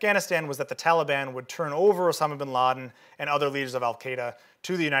invading Afghanistan was that the Taliban would turn over Osama bin Laden and other leaders of al-Qaeda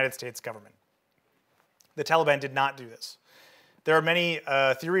to the United States government. The Taliban did not do this. There are many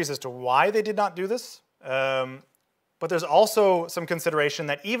theories as to why they did not do this, but there's also some consideration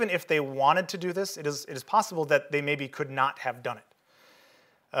that even if they wanted to do this, it is possible that they maybe could not have done it.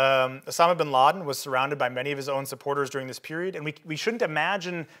 Osama bin Laden was surrounded by many of his own supporters during this period, and we shouldn't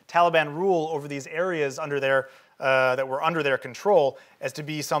imagine Taliban rule over these areas that were under their control as to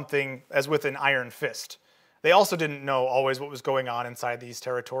be something as with an iron fist. They also didn't know always what was going on inside these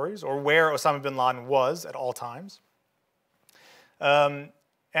territories or where Osama bin Laden was at all times.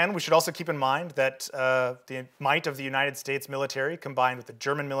 And we should also keep in mind that the might of the United States military combined with the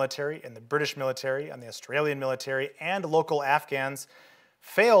German military and the British military and the Australian military and local Afghans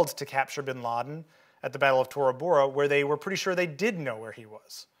failed to capture bin Laden at the Battle of Tora Bora, where they were pretty sure they did know where he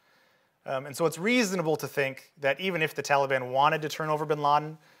was. And so it's reasonable to think that even if the Taliban wanted to turn over bin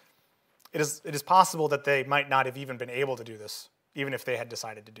Laden, it is possible that they might not have even been able to do this, even if they had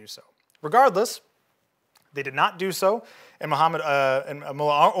decided to do so. Regardless, they did not do so, and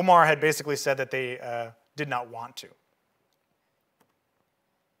Mullah Omar had basically said that they did not want to.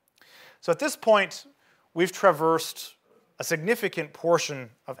 So at this point, we've traversed a significant portion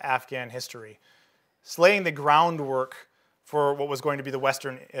of Afghan history, laying the groundwork for what was going to be the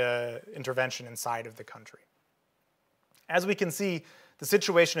Western intervention inside of the country. As we can see, the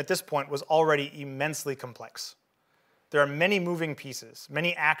situation at this point was already immensely complex. There are many moving pieces,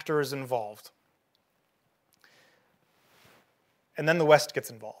 many actors involved. And then the West gets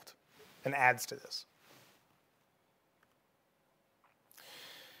involved and adds to this.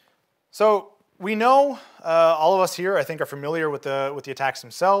 So we know, all of us here, I think, are familiar with the attacks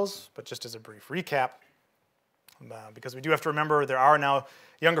themselves, but just as a brief recap, because we do have to remember there are now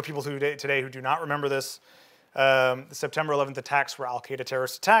younger people today who do not remember this. The September 11th attacks were al-Qaeda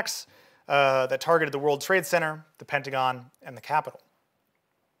terrorist attacks that targeted the World Trade Center, the Pentagon, and the Capitol.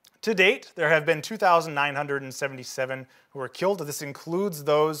 To date, there have been 2,977 who were killed. This includes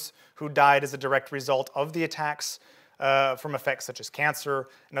those who died as a direct result of the attacks from effects such as cancer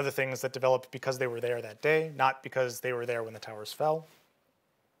and other things that developed because they were there that day, not because they were there when the towers fell.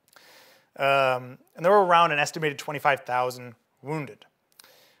 And there were around an estimated 25,000 wounded.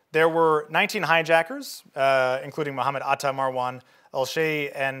 There were 19 hijackers, including Mohammed Atta Marwan al-Sheh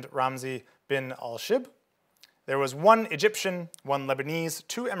and Ramzi bin al-Shib. There was 1 Egyptian, 1 Lebanese,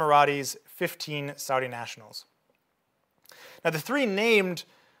 2 Emiratis, 15 Saudi nationals. Now, the 3 named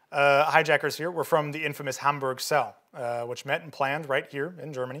hijackers here were from the infamous Hamburg cell, which met and planned right here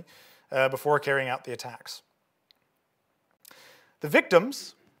in Germany before carrying out the attacks. The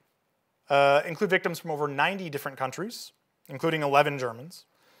victims include victims from over 90 different countries, including 11 Germans.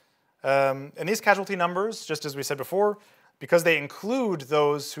 And these casualty numbers, just as we said before, because they include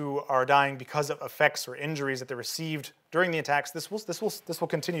those who are dying because of effects or injuries that they received during the attacks, this will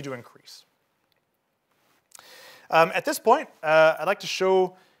continue to increase. At this point, I'd like to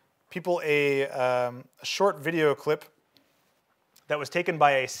show people a short video clip that was taken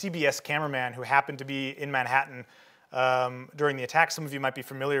by a CBS cameraman who happened to be in Manhattan during the attack. Some of you might be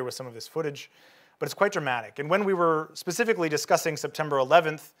familiar with some of this footage, but it's quite dramatic. And when we were specifically discussing September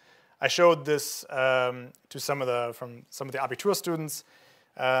 11th, I showed this to some of the Abitur students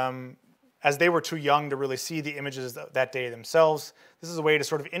as they were too young to really see the images that day themselves. This is a way to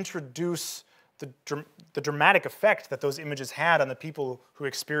sort of introduce the dramatic effect that those images had on the people who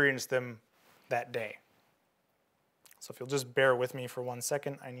experienced them that day. So if you'll just bear with me for 1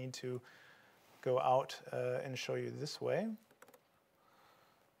 second, I need to go out and show you this way.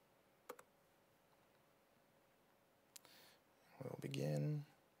 We'll begin.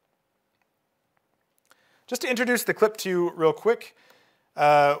 Just to introduce the clip to you real quick,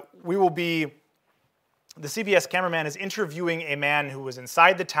 the CBS cameraman is interviewing a man who was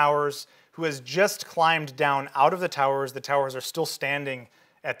inside the towers, who has just climbed down out of the towers. The towers are still standing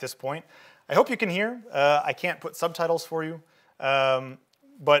at this point. I hope you can hear. I can't put subtitles for you,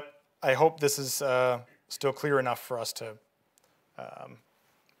 but I hope this is still clear enough for us to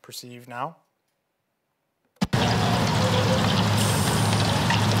perceive now.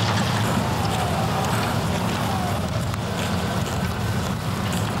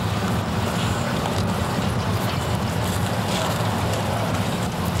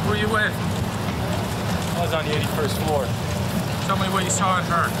 Who were you with? I was on the 81st floor. Tell me what you saw and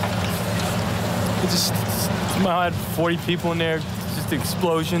heard. I had 40 people in there, just an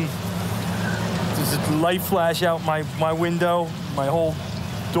explosion. There's a light flash out my window. My whole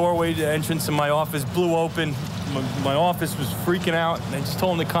doorway to entrance in my office blew open. My office was freaking out, and I just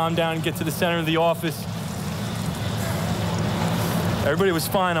told them to calm down and get to the center of the office. Everybody was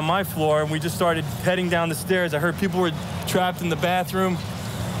fine on my floor, and we just started heading down the stairs. I heard people were trapped in the bathroom.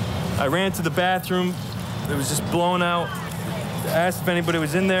 I ran to the bathroom. It was just blown out. I asked if anybody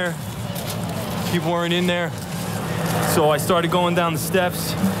was in there. People weren't in there. So I started going down the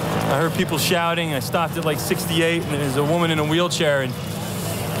steps. I heard people shouting. I stopped at like 68, and there's a woman in a wheelchair. And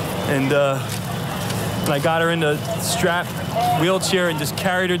I got her in the strap wheelchair and just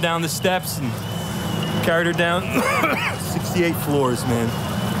carried her down the steps and carried her down 68 floors, man.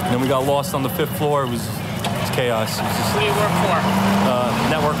 And then we got lost on the 5th floor. It was chaos. It was just, What do you work for?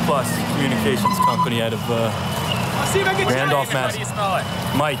 Network Plus communications company out of See if I can Randolph, Mass. How do you spell it?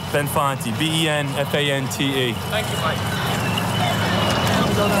 Mike Benfante, B-E-N-F-A-N-T-E. Thank you, Mike.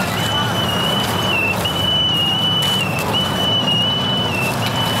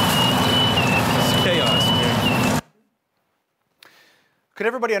 It's chaos, man. Could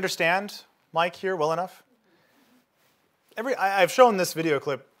everybody understand Mike here well enough? I've shown this video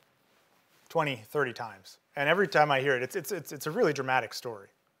clip 20, 30 times, and every time I hear it, it's a really dramatic story.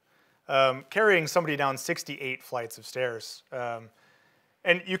 Carrying somebody down 68 flights of stairs.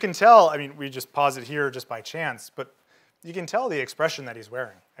 And you can tell, I mean, we just pause it here just by chance, but you can tell the expression that he's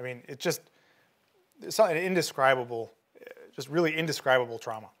wearing. I mean, it's an indescribable, just really indescribable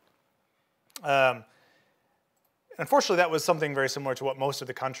trauma. Unfortunately, that was something very similar to what most of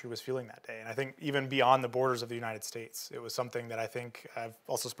the country was feeling that day. And I think even beyond the borders of the United States, it was something that I think I've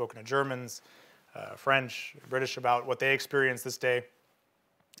also spoken to Germans, French, British about what they experienced this day.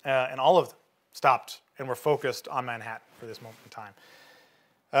 And all of them stopped and were focused on Manhattan for this moment in time.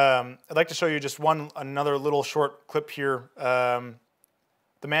 I'd like to show you just another little short clip here.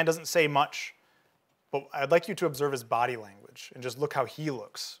 The man doesn't say much, but I'd like you to observe his body language and just look how he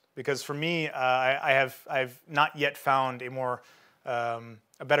looks. Because for me, I've not yet found a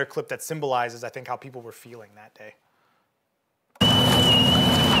better clip that symbolizes, I think, how people were feeling that day.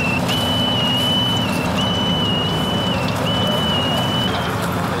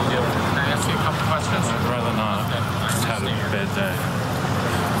 I'd rather not. Just have a bad day.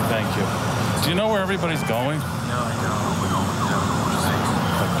 Thank you. Do you know where everybody's going? No, I know.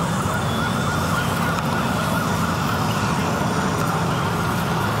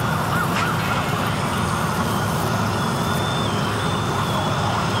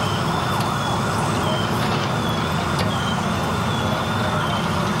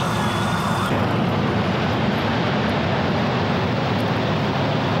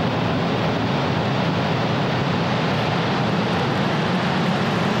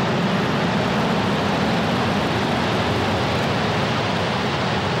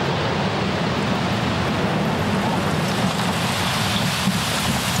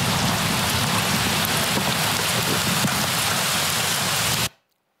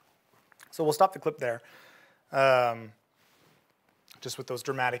 So we'll stop the clip there, just with those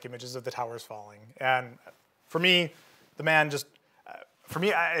dramatic images of the towers falling. And for me, the man just,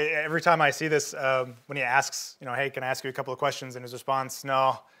 every time I see this, when he asks, hey, can I ask you a couple of questions? And his response,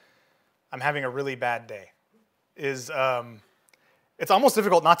 no, I'm having a really bad day, is, it's almost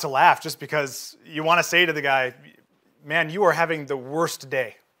difficult not to laugh just because you want to say to the guy, man, you are having the worst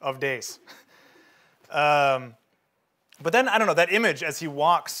day of days. But then, I don't know, that image as he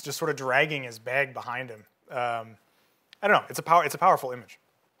walks, just sort of dragging his bag behind him, I don't know, it's a powerful image.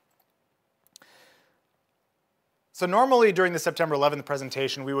 So normally during the September 11th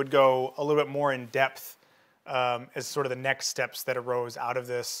presentation, we would go a little bit more in depth as sort of the next steps that arose out of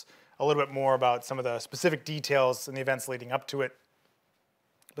this, a little bit more about some of the specific details and the events leading up to it.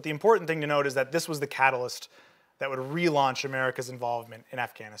 But the important thing to note is that this was the catalyst that would relaunch America's involvement in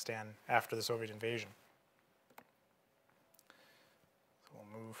Afghanistan after the Soviet invasion. So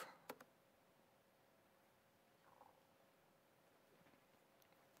we'll move.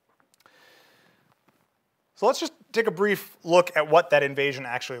 So let's just take a brief look at what that invasion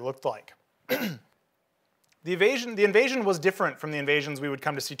actually looked like. The invasion was different from the invasions we would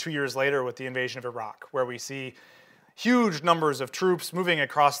come to see 2 years later with the invasion of Iraq, where we see huge numbers of troops moving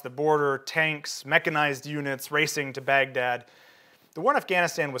across the border, tanks, mechanized units racing to Baghdad. The war in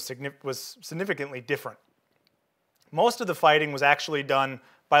Afghanistan was significantly different. Most of the fighting was actually done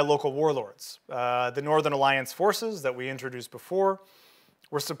by local warlords. The Northern Alliance forces that we introduced before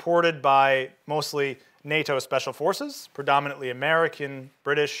were supported by mostly NATO special forces, predominantly American,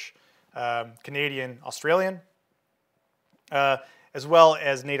 British, Canadian, Australian, as well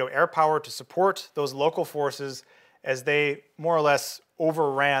as NATO air power to support those local forces as they more or less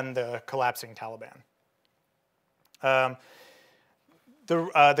overran the collapsing Taliban.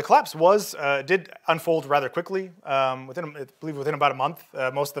 The collapse did unfold rather quickly. I believe within about a month,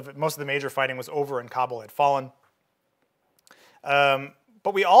 most of the major fighting was over and Kabul had fallen.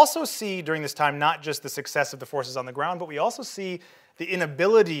 But we also see during this time not just the success of the forces on the ground, but we also see the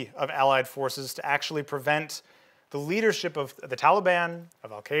inability of Allied forces to actually prevent the leadership of the Taliban,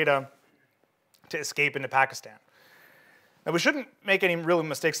 of Al-Qaeda, to escape into Pakistan. Now, we shouldn't make any real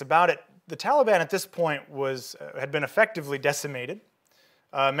mistakes about it. The Taliban at this point had been effectively decimated.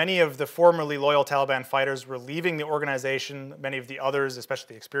 Many of the formerly loyal Taliban fighters were leaving the organization. Many of the others, especially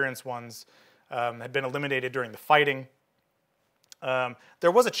the experienced ones, had been eliminated during the fighting.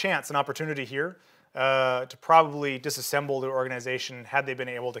 There was a chance, an opportunity here, to probably disassemble the organization had they been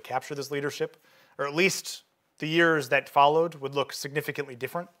able to capture this leadership, or at least the years that followed would look significantly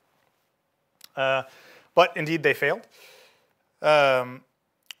different. But indeed, they failed.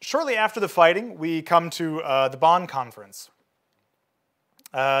 Shortly after the fighting, we come to the Bonn Conference.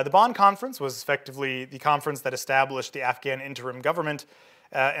 The Bonn Conference was effectively the conference that established the Afghan interim government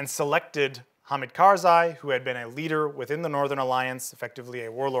and selected Hamid Karzai, who had been a leader within the Northern Alliance, effectively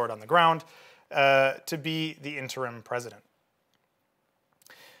a warlord on the ground, to be the interim president.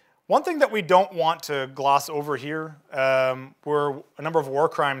 One thing that we don't want to gloss over here were a number of war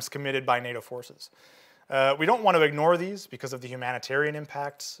crimes committed by NATO forces. We don't want to ignore these because of the humanitarian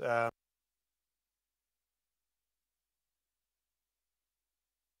impacts.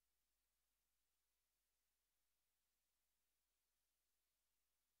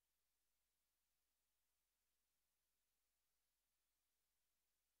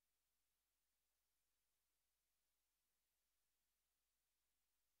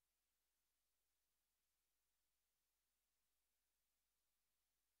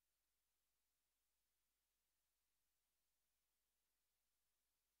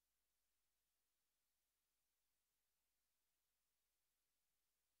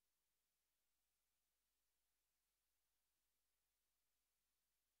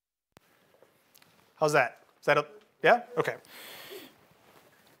 How's that? Is that yeah? Okay.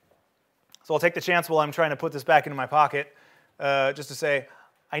 So I'll take the chance while I'm trying to put this back into my pocket just to say,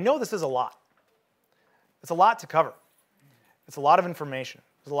 I know this is a lot. It's a lot to cover. It's a lot of information.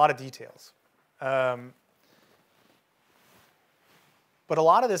 There's a lot of details. But a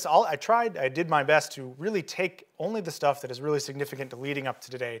lot of this, I did my best to really take only the stuff that is really significant to leading up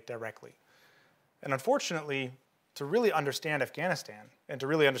to today directly. And unfortunately, to really understand Afghanistan and to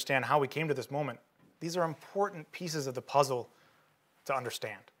really understand how we came to this moment, these are important pieces of the puzzle to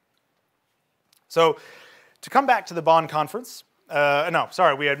understand. So to come back to the Bonn Conference, no,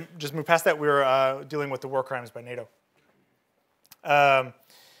 sorry, we had just moved past that. We were dealing with the war crimes by NATO.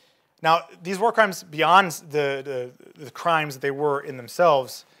 Now, these war crimes, beyond the crimes that they were in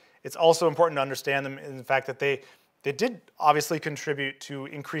themselves, it's also important to understand them in the fact that they did obviously contribute to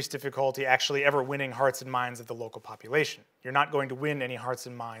increased difficulty actually ever winning hearts and minds of the local population. You're not going to win any hearts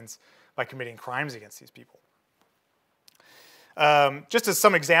and minds by committing crimes against these people. Just as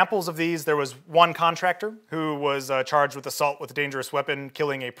some examples of these, there was one contractor who was charged with assault with a dangerous weapon,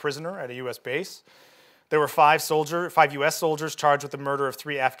 killing a prisoner at a U.S. base. There were five U.S. soldiers charged with the murder of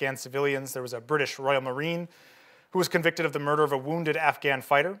 3 Afghan civilians. There was a British Royal Marine who was convicted of the murder of a wounded Afghan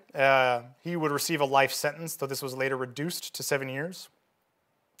fighter. He would receive a life sentence, though this was later reduced to 7 years.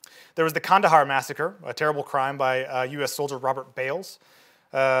 There was the Kandahar massacre, a terrible crime by U.S. soldier Robert Bales,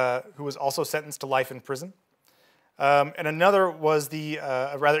 who was also sentenced to life in prison. And another was the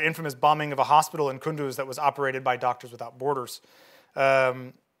a rather infamous bombing of a hospital in Kunduz that was operated by Doctors Without Borders,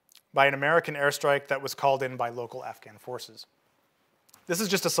 by an American airstrike that was called in by local Afghan forces. This is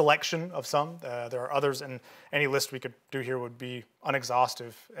just a selection of some. There are others, and any list we could do here would be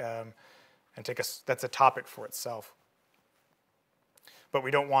unexhaustive and that's a topic for itself. But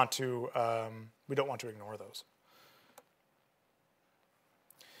we don't want to ignore those.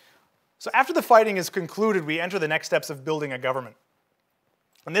 So after the fighting is concluded, we enter the next steps of building a government.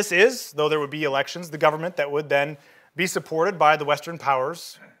 And this is, though there would be elections, the government that would then be supported by the Western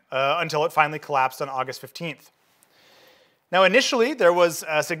powers until it finally collapsed on August 15th. Now initially, there was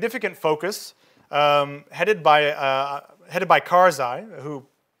a significant focus headed by Karzai, who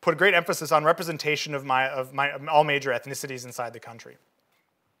put a great emphasis on representation of all major ethnicities inside the country.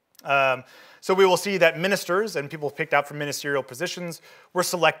 So we will see that ministers and people picked out from ministerial positions were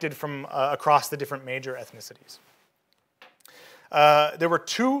selected from across the different major ethnicities. There were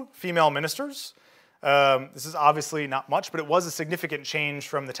 2 female ministers. This is obviously not much, but it was a significant change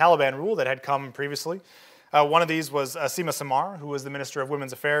from the Taliban rule that had come previously. One of these was Seema Samar, who was the Minister of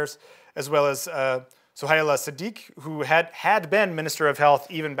Women's Affairs, as well as Sohaila Siddiq, who had been Minister of Health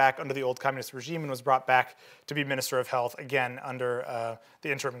even back under the old communist regime and was brought back to be Minister of Health again under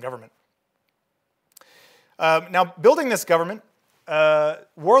the interim government. Now, building this government,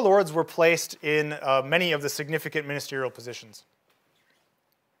 warlords were placed in many of the significant ministerial positions.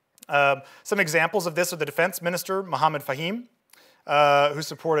 Some examples of this are the Defense Minister, Mohammad Fahim, who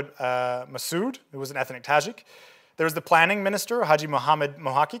supported Massoud, who was an ethnic Tajik. There was the Planning Minister, Haji Mohammed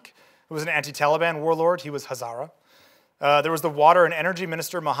Mohakik, who was an anti-Taliban warlord. He was Hazara. There was the Water and Energy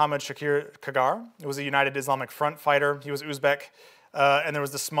Minister, Mohammad Shakir Kagar, who was a United Islamic Front fighter. He was Uzbek. And there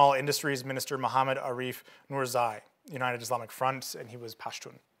was the Small Industries Minister, Mohammad Arif Nurzai, United Islamic Front, and he was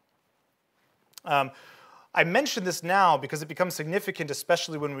Pashtun. I mention this now because it becomes significant,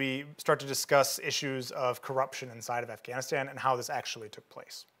 especially when we start to discuss issues of corruption inside of Afghanistan and how this actually took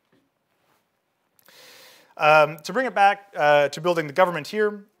place. To bring it back to building the government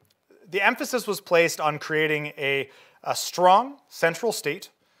here, the emphasis was placed on creating a strong central state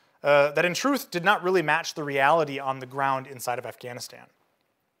that in truth did not really match the reality on the ground inside of Afghanistan.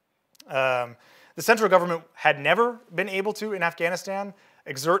 The central government had never been able to, in Afghanistan,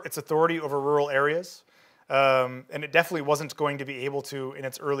 exert its authority over rural areas, and it definitely wasn't going to be able to in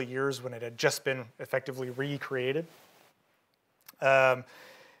its early years when it had just been effectively recreated.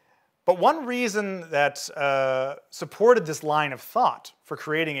 But one reason that supported this line of thought for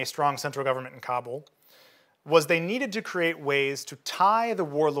creating a strong central government in Kabul was they needed to create ways to tie the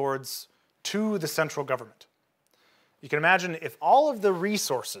warlords to the central government. You can imagine if all of the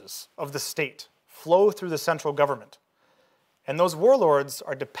resources of the state flow through the central government, and those warlords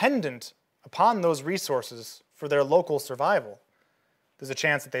are dependent upon those resources for their local survival, there's a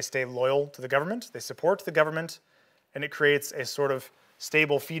chance that they stay loyal to the government, they support the government, and it creates a sort of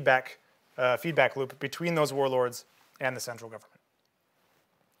stable feedback loop between those warlords and the central government.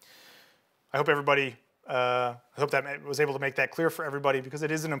 I hope that was able to make that clear for everybody, because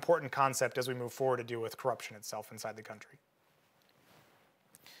it is an important concept as we move forward to deal with corruption itself inside the country.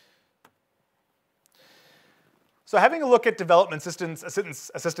 So having a look at development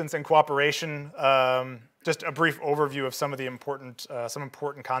assistance and cooperation, just a brief overview of some of the important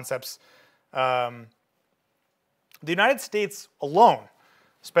concepts. The United States alone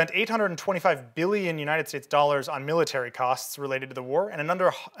spent $825 billion United States dollars on military costs related to the war, and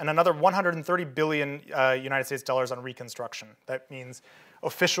another $130 billion United States dollars on reconstruction. That means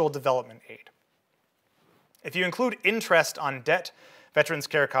official development aid. If you include interest on debt, veterans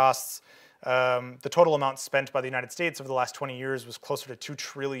care costs, the total amount spent by the United States over the last 20 years was closer to $2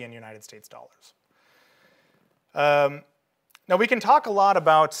 trillion United States dollars. Now we can talk a lot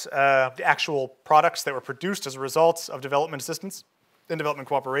about the actual products that were produced as a result of development assistance and development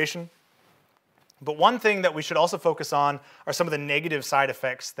cooperation. But one thing that we should also focus on are some of the negative side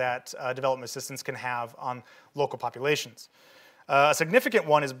effects that development assistance can have on local populations. A significant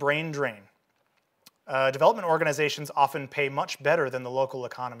one is brain drain. Development organizations often pay much better than the local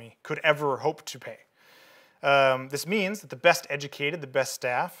economy could ever hope to pay. This means that the best educated, the best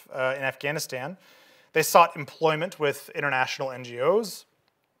staff in Afghanistan, they sought employment with international NGOs,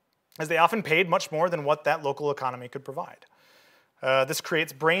 as they often paid much more than what that local economy could provide. This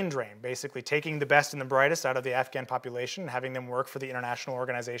creates brain drain, basically taking the best and the brightest out of the Afghan population and having them work for the international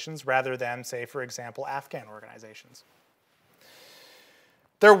organizations rather than, say, for example, Afghan organizations.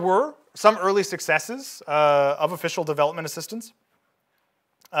 There were some early successes of official development assistance.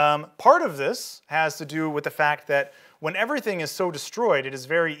 Part of this has to do with the fact that when everything is so destroyed, it is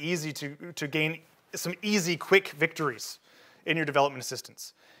very easy to gain some easy, quick victories in your development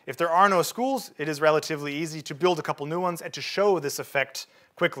assistance. If there are no schools, it is relatively easy to build a couple new ones and to show this effect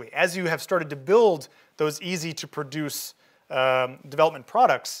quickly. As you have started to build those easy-to-produce development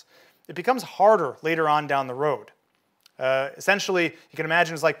products, it becomes harder later on down the road. Essentially, you can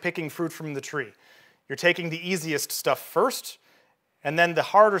imagine it's like picking fruit from the tree. You're taking the easiest stuff first, and then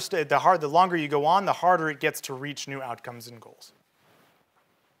the longer you go on, the harder it gets to reach new outcomes and goals.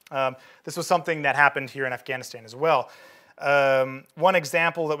 This was something that happened here in Afghanistan as well. One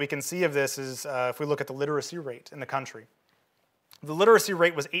example that we can see of this is if we look at the literacy rate in the country. The literacy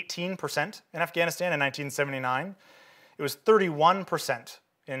rate was 18% in Afghanistan in 1979. It was 31%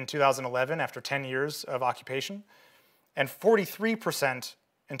 in 2011 after 10 years of occupation, and 43%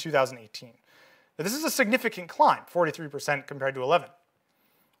 in 2018. Now, this is a significant climb, 43% compared to 11.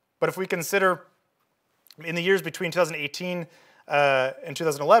 But if we consider in the years between 2018 and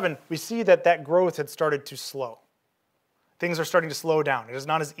 2011, we see that that growth had started to slow. Things are starting to slow down. It is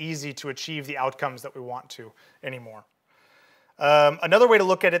not as easy to achieve the outcomes that we want to anymore. Another way to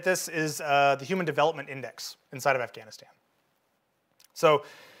look at this is the Human Development Index inside of Afghanistan. So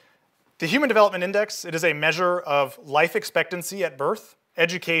the Human Development Index, it is a measure of life expectancy at birth,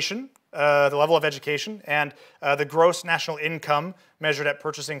 education, the level of education, and the gross national income measured at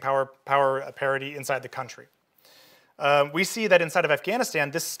purchasing power parity inside the country. We see that inside of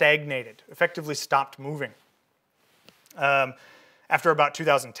Afghanistan, this stagnated, effectively stopped moving after about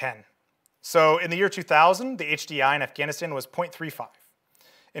 2010. So in the year 2000, the HDI in Afghanistan was 0.35.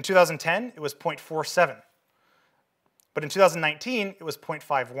 In 2010, it was 0.47. But in 2019, it was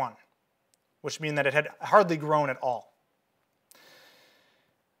 0.51, which means that it had hardly grown at all.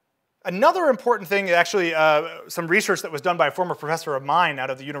 Another important thing, actually, some research that was done by a former professor of mine out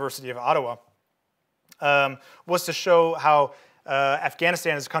of the University of Ottawa was to show how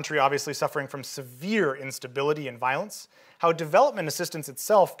Afghanistan is a country obviously suffering from severe instability and violence, how development assistance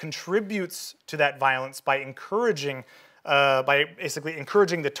itself contributes to that violence by basically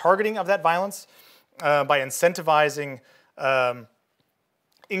encouraging the targeting of that violence, by incentivizing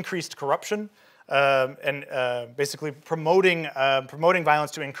increased corruption, and basically promoting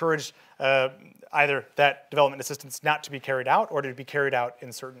violence to encourage either that development assistance not to be carried out or to be carried out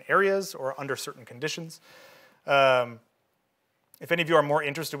in certain areas or under certain conditions. If any of you are more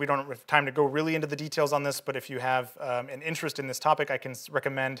interested, we don't have time to go really into the details on this, but if you have an interest in this topic, I can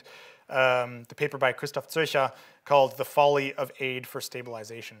recommend the paper by Christoph Zöcher called The Folly of Aid for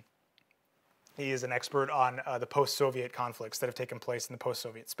Stabilization. He is an expert on the post-Soviet conflicts that have taken place in the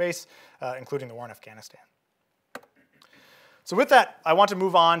post-Soviet space, including the war in Afghanistan. So with that, I want to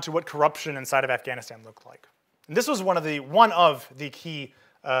move on to what corruption inside of Afghanistan looked like. And this was one of the key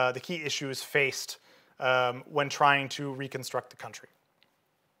issues faced when trying to reconstruct the country.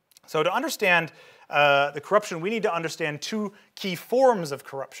 So to understand the corruption, we need to understand two key forms of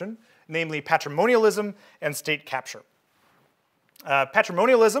corruption, namely patrimonialism and state capture.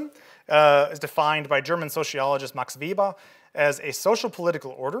 Patrimonialism is defined by German sociologist Max Weber as a social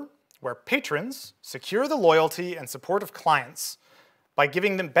political order where patrons secure the loyalty and support of clients by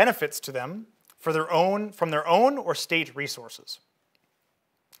giving them benefits to them from their own or state resources.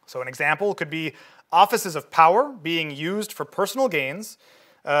 So an example could be offices of power being used for personal gains,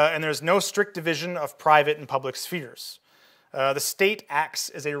 and there's no strict division of private and public spheres. The state acts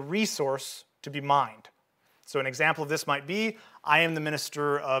as a resource to be mined. So an example of this might be, I am the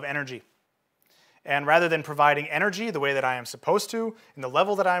Minister of Energy. And rather than providing energy the way that I am supposed to, in the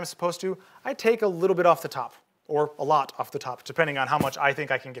level that I am supposed to, I take a little bit off the top, or a lot off the top, depending on how much I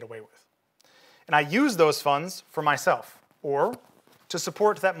think I can get away with. And I use those funds for myself, or to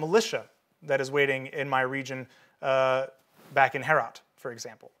support that militia that is waiting in my region back in Herat, for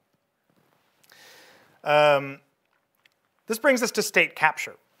example. This brings us to state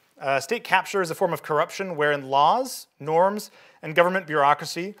capture. State capture is a form of corruption wherein laws, norms, and government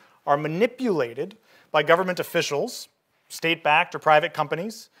bureaucracy are manipulated by government officials, state-backed or private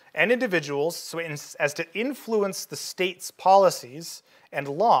companies, and individuals so as to influence the state's policies and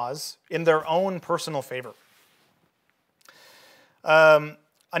laws in their own personal favor.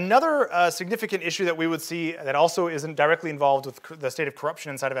 Another significant issue that we would see that also isn't directly involved with the state of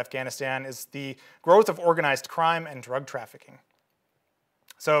corruption inside of Afghanistan is the growth of organized crime and drug trafficking.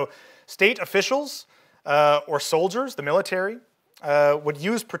 So state officials or soldiers, the military, would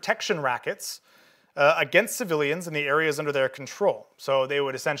use protection rackets against civilians in the areas under their control. So they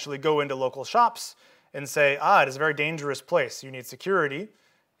would essentially go into local shops and say, it is a very dangerous place, you need security,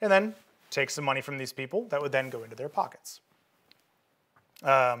 and then take some money from these people that would then go into their pockets.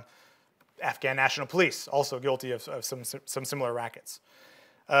 Afghan National Police, also guilty of some similar rackets.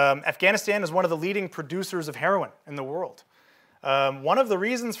 Afghanistan is one of the leading producers of heroin in the world. One of the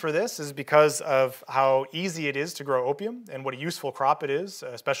reasons for this is because of how easy it is to grow opium and what a useful crop it is,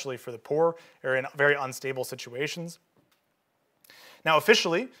 especially for the poor or in very unstable situations. Now,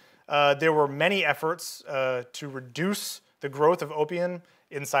 officially, there were many efforts to reduce the growth of opium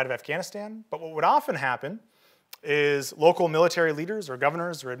inside of Afghanistan, but what would often happen is local military leaders or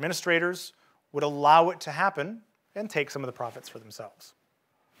governors or administrators would allow it to happen and take some of the profits for themselves.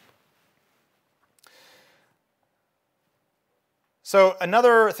 So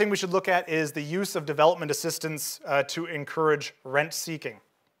another thing we should look at is the use of development assistance to encourage rent seeking.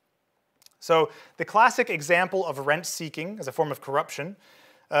 So the classic example of rent seeking as a form of corruption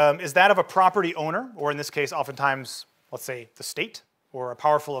is that of a property owner, or in this case, oftentimes, let's say, the state or a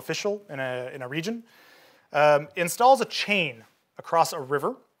powerful official in a region, installs a chain across a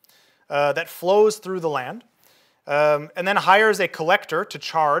river that flows through the land, and then hires a collector to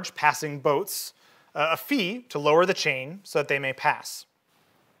charge passing boats a fee to lower the chain so that they may pass.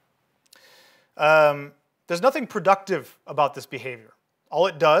 There's nothing productive about this behavior. All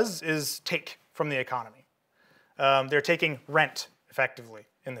it does is take from the economy. They're taking rent, effectively,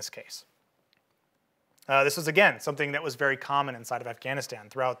 in this case. This was, again, something that was very common inside of Afghanistan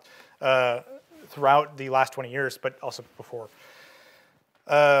throughout the last 20 years, but also before.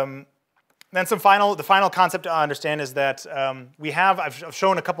 Then the final concept to understand is that I've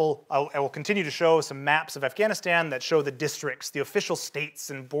shown a couple, I will continue to show some maps of Afghanistan that show the districts, the official states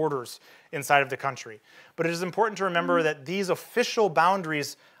and borders inside of the country. But it is important to remember that these official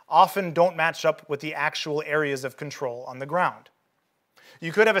boundaries often don't match up with the actual areas of control on the ground.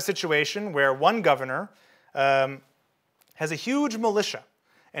 You could have a situation where one governor has a huge militia,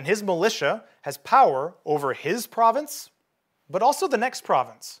 and his militia has power over his province, but also the next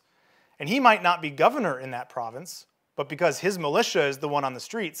province. And he might not be governor in that province, but because his militia is the one on the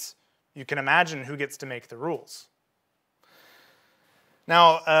streets, you can imagine who gets to make the rules.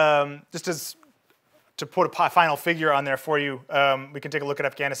 Now, just to put a final figure on there for you, we can take a look at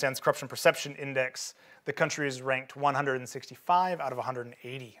Afghanistan's Corruption Perception Index. The country is ranked 165 out of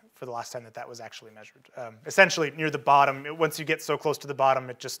 180 for the last time that was actually measured. Essentially near the bottom. Once you get so close to the bottom,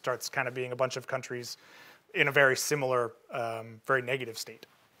 it just starts kind of being a bunch of countries in a very similar, very negative state.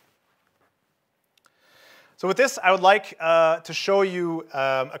 So with this, I would like to show you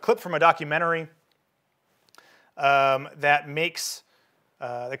a clip from a documentary that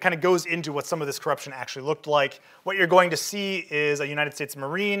kind of goes into what some of this corruption actually looked like. What you're going to see is a United States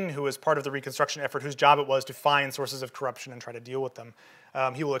Marine who was part of the reconstruction effort, whose job it was to find sources of corruption and try to deal with them.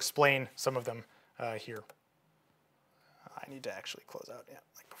 He will explain some of them here. I need to actually close out, yeah,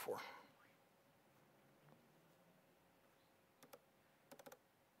 like before.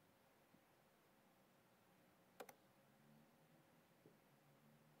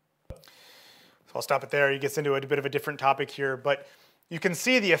 So I'll stop it there. He gets into a bit of a different topic here, but you can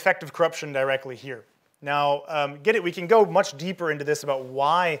see the effect of corruption directly here. Now, we can go much deeper into this about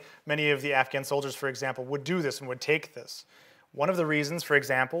why many of the Afghan soldiers, for example, would do this and would take this. One of the reasons, for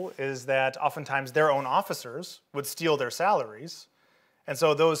example, is that oftentimes their own officers would steal their salaries, and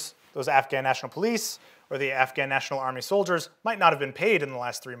so those Afghan National Police or the Afghan National Army soldiers might not have been paid in the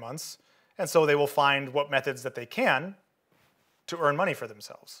last 3 months, and so they will find what methods that they can to earn money for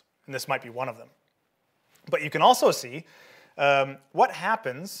themselves, and this might be one of them. But you can also see what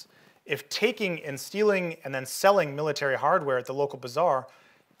happens if taking and stealing and then selling military hardware at the local bazaar.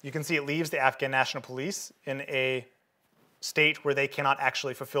 You can see it leaves the Afghan National Police in a state where they cannot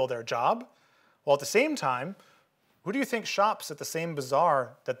actually fulfill their job, while at the same time, who do you think shops at the same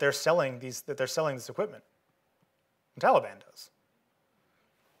bazaar that they're selling this equipment? The Taliban does.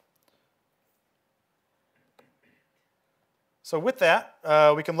 So with that,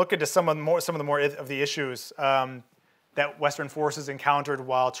 we can look into some of the more of the issues that Western forces encountered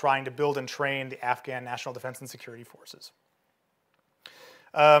while trying to build and train the Afghan National Defense and Security Forces.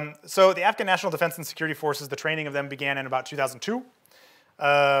 So the Afghan National Defense and Security Forces, the training of them began in about 2002.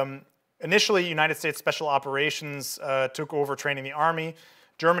 Initially, United States Special Operations took over training the Army.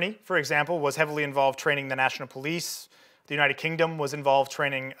 Germany, for example, was heavily involved training the National Police. The United Kingdom was involved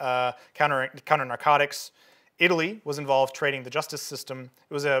training counter narcotics. Italy was involved training the justice system.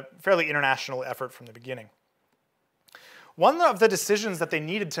 It was a fairly international effort from the beginning. One of the decisions that they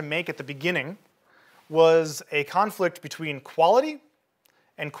needed to make at the beginning was a conflict between quality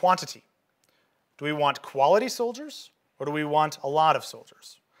and quantity. Do we want quality soldiers, or do we want a lot of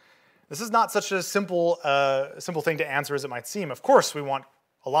soldiers? This is not such a simple thing to answer as it might seem. Of course, we want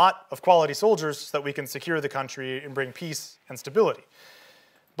a lot of quality soldiers so that we can secure the country and bring peace and stability.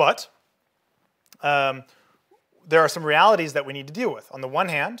 But there are some realities that we need to deal with. On the one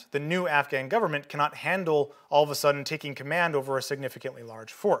hand, the new Afghan government cannot handle all of a sudden taking command over a significantly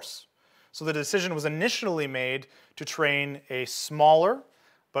large force. So the decision was initially made to train a smaller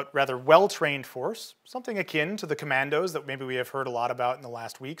but rather well-trained force, something akin to the commandos that maybe we have heard a lot about in the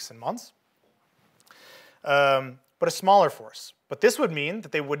last weeks and months, but a smaller force. But this would mean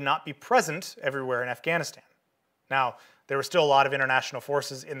that they would not be present everywhere in Afghanistan. Now, there were still a lot of international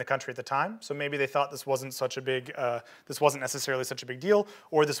forces in the country at the time, so maybe they thought this wasn't necessarily such a big deal,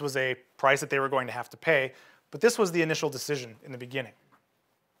 or this was a price that they were going to have to pay. But this was the initial decision in the beginning.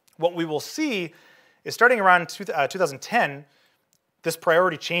 What we will see is starting around 2010, this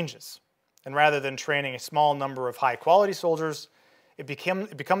priority changes. And rather than training a small number of high-quality soldiers, it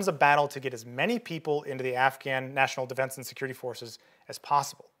becomes a battle to get as many people into the Afghan National Defense and Security Forces as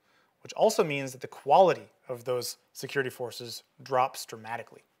possible, which also means that the quality of those security forces drops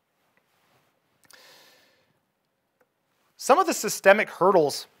dramatically. Some of the systemic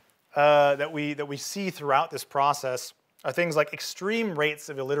hurdles that we see throughout this process are things like extreme rates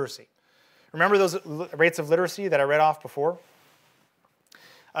of illiteracy. Remember those rates of literacy that I read off before?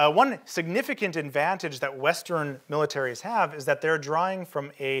 One significant advantage that Western militaries have is that they're drawing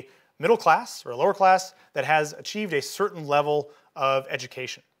from a middle class or a lower class that has achieved a certain level of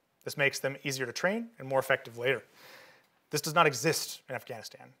education. This makes them easier to train and more effective later. This does not exist in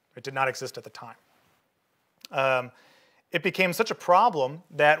Afghanistan. It did not exist at the time. It became such a problem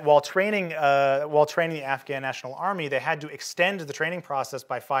that while training the Afghan National Army, they had to extend the training process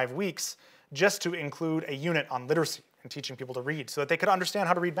by 5 weeks just to include a unit on literacy and teaching people to read so that they could understand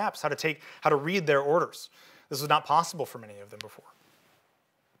how to read maps, how to read their orders. This was not possible for many of them before.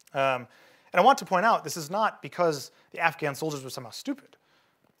 And I want to point out, this is not because the Afghan soldiers were somehow stupid.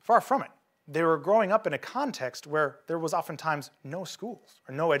 Far from it. They were growing up in a context where there was oftentimes no schools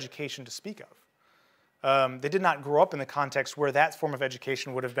or no education to speak of. They did not grow up in the context where that form of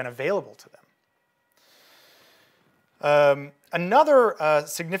education would have been available to them. Another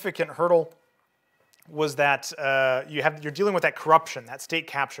significant hurdle was that you're dealing with that corruption, that state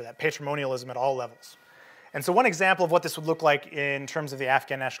capture, that patrimonialism at all levels. And so one example of what this would look like in terms of the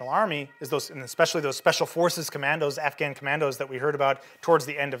Afghan National Army is those, and especially those special forces commandos, Afghan commandos that we heard about towards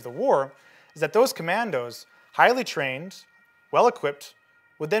the end of the war, is that those commandos, highly trained, well-equipped,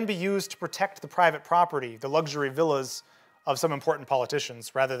 would then be used to protect the private property, the luxury villas of some important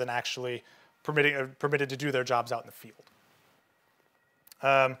politicians, rather than actually permitted to do their jobs out in the field.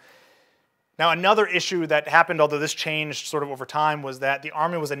 Now, another issue that happened, although this changed sort of over time, was that the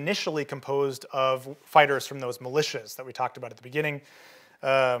army was initially composed of fighters from those militias that we talked about at the beginning.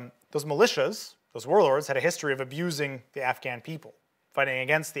 Those militias, those warlords, had a history of abusing the Afghan people, fighting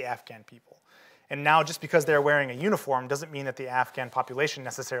against the Afghan people. And now, just because they're wearing a uniform doesn't mean that the Afghan population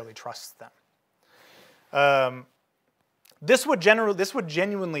necessarily trusts them. This would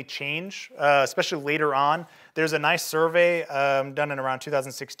genuinely change, especially later on. There's a nice survey done in around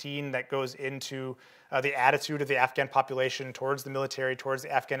 2016 that goes into the attitude of the Afghan population towards the military, towards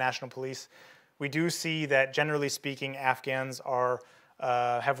the Afghan National Police. We do see that, generally speaking, Afghans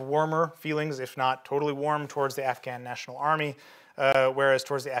have warmer feelings, if not totally warm, towards the Afghan National Army, whereas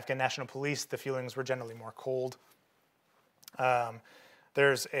towards the Afghan National Police, the feelings were generally more cold.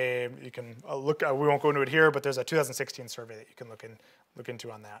 There's you can look, we won't go into it here, but there's a 2016 survey that you can look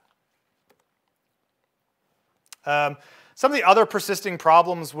into on that. Some of the other persisting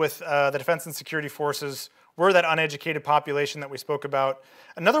problems with the defense and security forces were that uneducated population that we spoke about.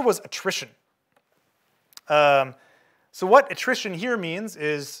 Another was attrition. So what attrition here means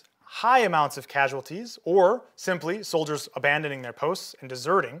is high amounts of casualties, or simply soldiers abandoning their posts and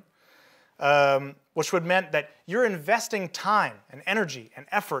deserting, which would mean that you're investing time and energy and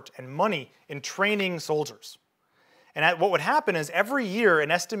effort and money in training soldiers. And what would happen is every year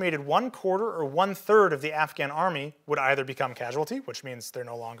an estimated 1/4 or 1/3 of the Afghan army would either become casualty, which means they're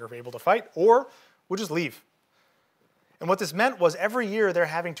no longer able to fight, or would just leave. And what this meant was every year they're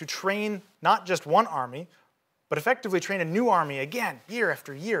having to train not just one army, but effectively train a new army again, year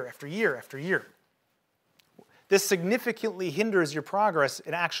after year after year after year. this significantly hinders your progress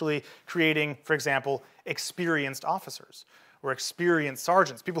in actually creating, for example, experienced officers or experienced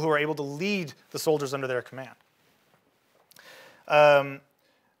sergeants, people who are able to lead the soldiers under their command.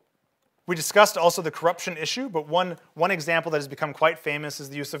 We discussed also the corruption issue, but one example that has become quite famous is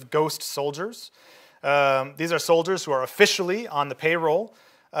the use of ghost soldiers. These are soldiers who are officially on the payroll,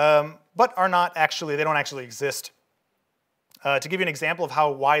 but are not actually, they don't actually exist. To give you an example of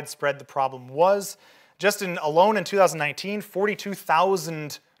how widespread the problem was, just alone in 2019,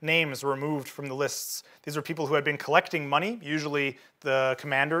 42,000 names were removed from the lists. These were people who had been collecting money. Usually the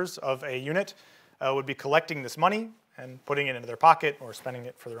commanders of a unit would be collecting this money and putting it into their pocket or spending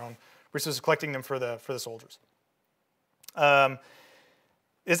it for their own resources, collecting them for the soldiers. It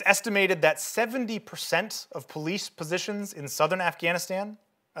is estimated that 70% of police positions in southern Afghanistan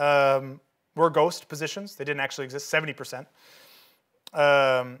were ghost positions. They didn't actually exist, 70%.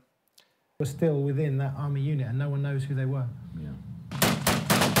 Were still within that army unit and no one knows who they were. Yeah.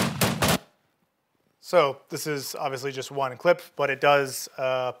 So this is obviously just one clip, but it does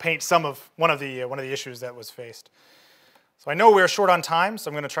paint one of the issues that was faced. So I know we're short on time, so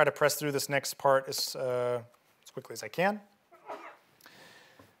I'm going to try to press through this next part as quickly as I can.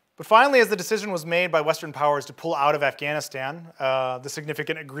 But finally, as the decision was made by Western powers to pull out of Afghanistan, the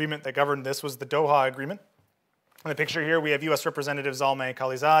significant agreement that governed this was the d.a.i. agreement. In the picture here, we have U.S. Representative Zalmay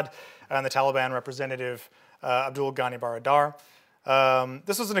Khalilzad and the Taliban representative Abdul Ghani Baradar.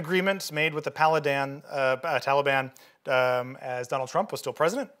 This was an agreement made with the Taliban as Donald Trump was still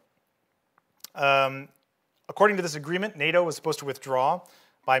president. According to this agreement, NATO was supposed to withdraw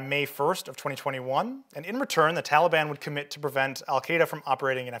by May 1st of 2021, and in return, the Taliban would commit to prevent al-Qaeda from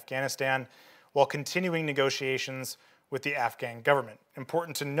operating in Afghanistan while continuing negotiations with the Afghan government.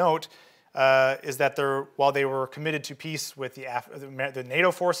 Important to note is that while they were committed to peace with the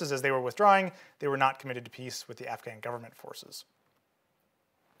NATO forces as they were withdrawing, they were not committed to peace with the Afghan government forces.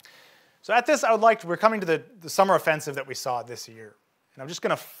 So at this, we're coming to the summer offensive that we saw this year. And I'm just going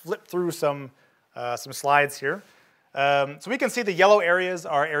to flip through some slides here. So we can see the yellow areas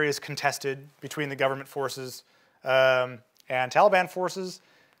are areas contested between the government forces and Taliban forces.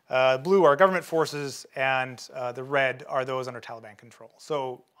 Blue are government forces, and the red are those under Taliban control.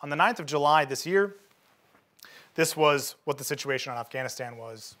 So on the 9th of July this year, this was what the situation on Afghanistan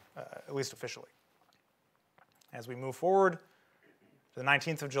was, at least officially. As we move forward to the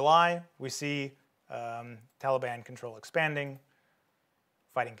 19th of July, we see Taliban control expanding,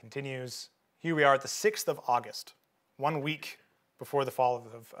 fighting continues. Here we are at the 6th of August, 1 week before the fall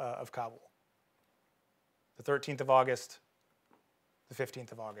of Kabul. The 13th of August, the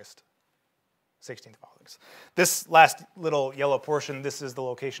 15th of August, 16th of August. This last little yellow portion, this is the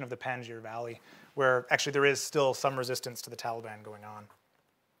location of the Panjshir Valley, where actually there is still some resistance to the Taliban going on.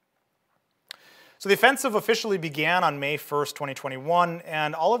 So the offensive officially began on May 1st, 2021,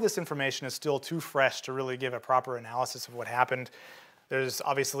 and all of this information is still too fresh to really give a proper analysis of what happened. There's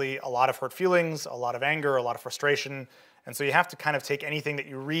obviously a lot of hurt feelings, a lot of anger, a lot of frustration, and so you have to kind of take anything that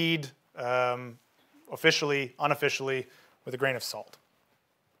you read officially, unofficially, with a grain of salt.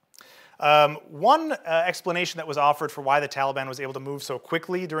 One explanation that was offered for why the Taliban was able to move so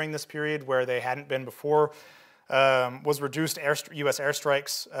quickly during this period where they hadn't been before was reduced U.S.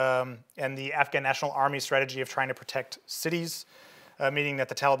 airstrikes and the Afghan National Army strategy of trying to protect cities, meaning that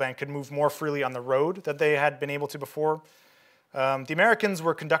the Taliban could move more freely on the road than they had been able to before. The Americans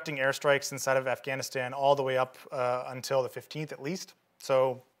were conducting airstrikes inside of Afghanistan all the way up until the 15th at least.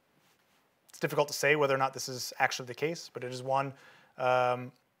 So it's difficult to say whether or not this is actually the case, but it is one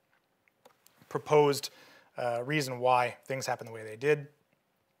proposed reason why things happened the way they did.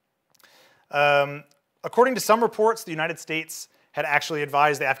 According to some reports, the United States had actually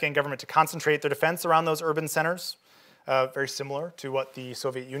advised the Afghan government to concentrate their defense around those urban centers, very similar to what the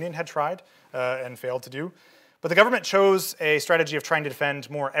Soviet Union had tried and failed to do. But the government chose a strategy of trying to defend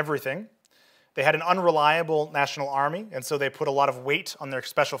more everything. They had an unreliable national army, and so they put a lot of weight on their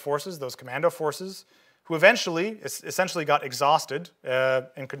special forces, those commando forces, who eventually, essentially got exhausted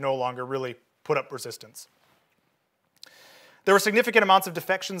and could no longer really put up resistance. There were significant amounts of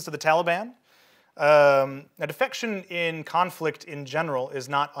defections to the Taliban. Now, defection in conflict in general is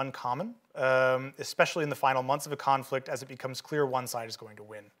not uncommon, especially in the final months of a conflict as it becomes clear one side is going to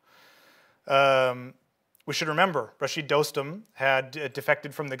win. We should remember, Rashid Dostum had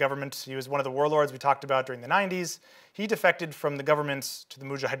defected from the government. He was one of the warlords we talked about during the 90s. He defected from the government to the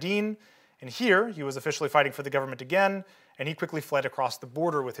Mujahideen, and here he was officially fighting for the government again, and he quickly fled across the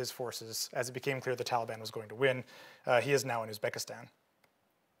border with his forces as it became clear the Taliban was going to win. He is now in Uzbekistan.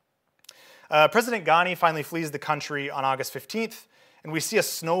 President Ghani finally flees the country on August 15th, and we see a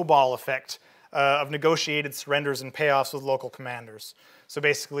snowball effect of negotiated surrenders and payoffs with local commanders. So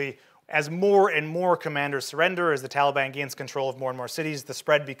basically, as more and more commanders surrender, as the Taliban gains control of more and more cities, the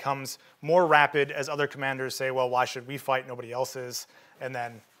spread becomes more rapid as other commanders say, well, why should we fight? Nobody else is. And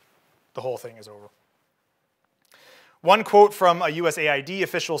then the whole thing is over. One quote from a USAID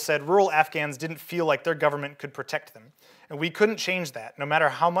official said, rural Afghans didn't feel like their government could protect them. And we couldn't change that, no matter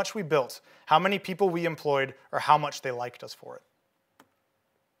how much we built, how many people we employed, or how much they liked us for it.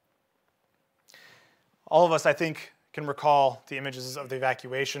 All of us, I think, can recall the images of the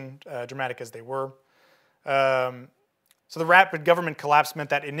evacuation, dramatic as they were. So the rapid government collapse meant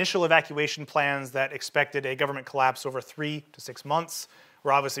that initial evacuation plans that expected a government collapse over 3 to 6 months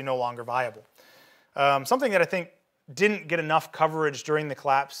were obviously no longer viable. Something that I think didn't get enough coverage during the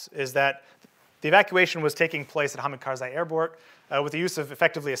collapse is that the evacuation was taking place at Hamid Karzai Airport with the use of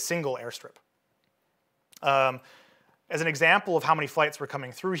effectively a single airstrip. As an example of how many flights were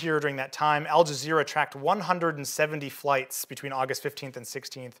coming through here during that time, Al Jazeera tracked 170 flights between August 15th and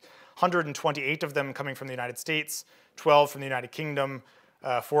 16th, 128 of them coming from the United States, 12 from the United Kingdom,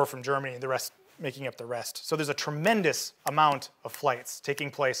 4 from Germany, the rest making up the rest. So there's a tremendous amount of flights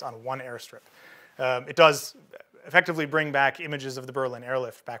taking place on one airstrip. It does effectively bring back images of the Berlin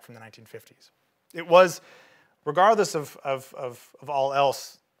airlift back from the 1950s. It was, regardless of all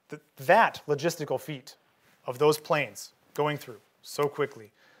else, that logistical feat of those planes going through so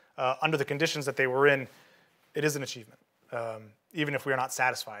quickly under the conditions that they were in, it is an achievement, even if we are not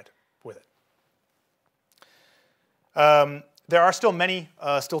satisfied with it. There are still many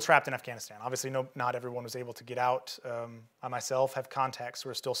still trapped in Afghanistan. Obviously, not everyone was able to get out. I myself have contacts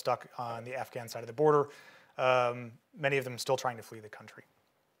who are still stuck on the Afghan side of the border, many of them still trying to flee the country.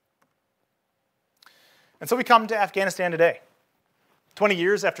 And so we come to Afghanistan today. 20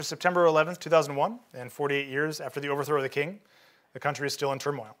 years after September 11th, 2001, and 48 years after the overthrow of the king, the country is still in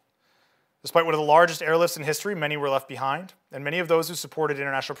turmoil. Despite one of the largest airlifts in history, many were left behind, and many of those who supported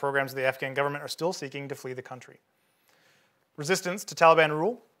international programs of the Afghan government are still seeking to flee the country. Resistance to Taliban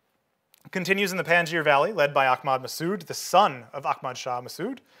rule continues in the Panjshir Valley, led by Ahmad Massoud, the son of Ahmad Shah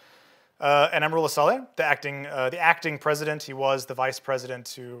Massoud, and Amrullah Saleh, the acting president. He was the vice president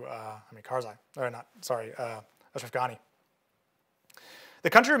to Ashraf Ghani. The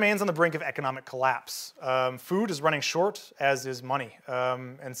country remains on the brink of economic collapse. Food is running short, as is money.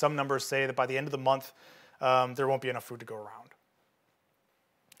 And some numbers say that by the end of the month, there won't be enough food to go around.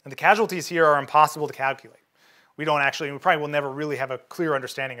 And the casualties here are impossible to calculate. We probably will never really have a clear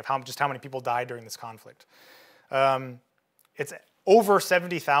understanding of just how many people died during this conflict. It's over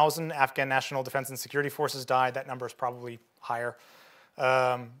 70,000 Afghan National Defense and Security Forces died. That number is probably higher.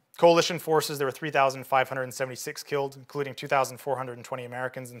 Coalition forces, there were 3,576 killed, including 2,420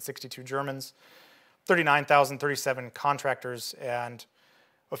 Americans and 62 Germans, 39,037 contractors, and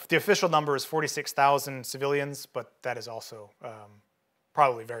the official number is 46,000 civilians, but that is also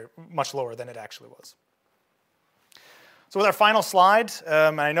probably very much lower than it actually was. So with our final slide,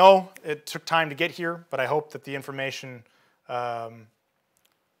 and I know it took time to get here, but I hope that the information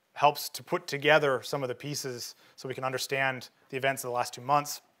helps to put together some of the pieces so we can understand the events of the last 2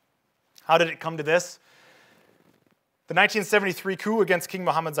 months. How did it come to this? The 1973 coup against King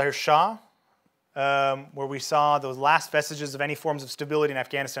Mohammad Zahir Shah, where we saw those last vestiges of any forms of stability in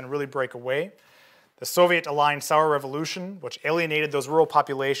Afghanistan really break away. The Soviet-aligned Sour Revolution, which alienated those rural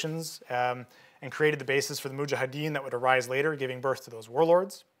populations and created the basis for the Mujahideen that would arise later, giving birth to those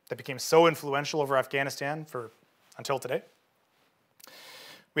warlords that became so influential over Afghanistan until today.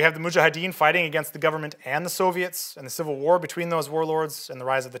 We have the Mujahideen fighting against the government and the Soviets, and the civil war between those warlords, and the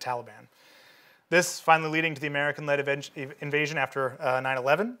rise of the Taliban. This finally leading to the American-led invasion after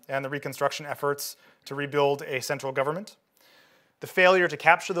 9/11 and the reconstruction efforts to rebuild a central government. The failure to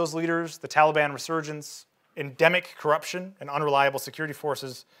capture those leaders, the Taliban resurgence, endemic corruption and unreliable security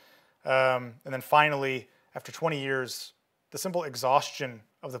forces, and then finally, after 20 years, the simple exhaustion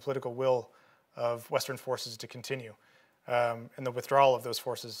of the political will of Western forces to continue. And the withdrawal of those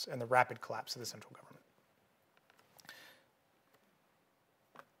forces and the rapid collapse of the central government.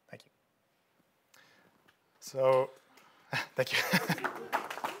 Thank you. So, thank you.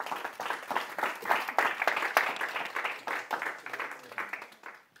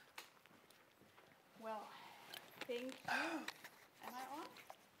 Well, thank you. Am I on?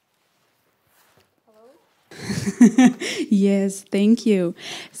 Hello? Yes, thank you.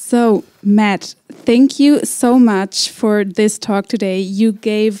 So, Matt, thank you so much for this talk today. You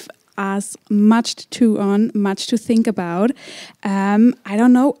gave us much to chew on, much to think about. I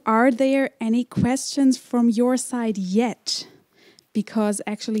don't know, are there any questions from your side yet? because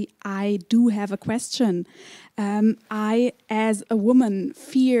actually I do have a question. I, as a woman,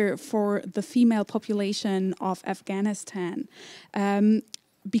 fear for the female population of Afghanistan.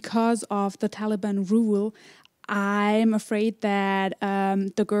 Because of the Taliban rule, I'm afraid that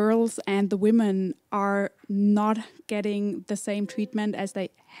the girls and the women are not getting the same treatment as they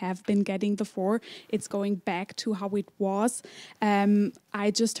have been getting before. It's going back to how it was.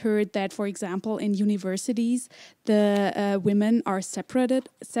 I just heard that, for example, in universities, the women are separated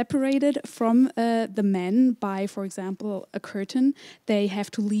from the men by, for example, a curtain. They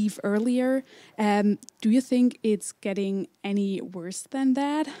have to leave earlier. Do you think it's getting any worse than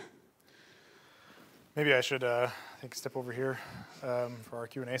that? Maybe I should step over here for our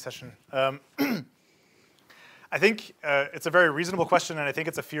Q&A session. I think it's a very reasonable question, and I think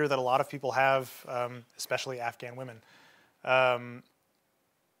it's a fear that a lot of people have, especially Afghan women.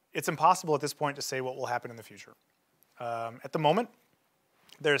 It's impossible at this point to say what will happen in the future. At the moment,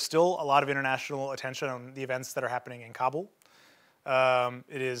 there's still a lot of international attention on the events that are happening in Kabul.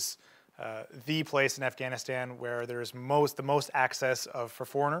 It is the place in Afghanistan where there's the most access for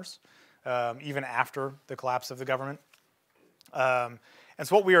foreigners. Even after the collapse of the government. And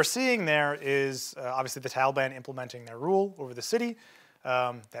so what we are seeing there is obviously the Taliban implementing their rule over the city.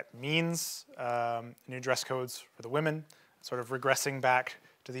 That means new dress codes for the women, sort of regressing back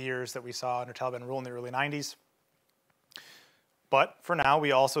to the years that we saw under Taliban rule in the early 90s. But for now,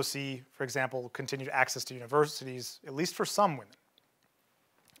 we also see, for example, continued access to universities, at least for some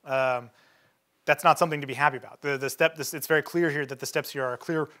women. That's not something to be happy about. It's very clear here that the steps here are a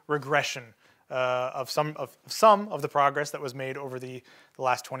clear regression of some of the progress that was made over the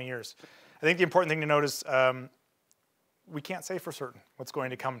last 20 years. I think the important thing to note is we can't say for certain what's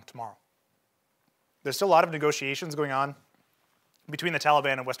going to come tomorrow. There's still a lot of negotiations going on between the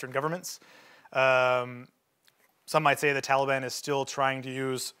Taliban and Western governments. Some might say the Taliban is still trying to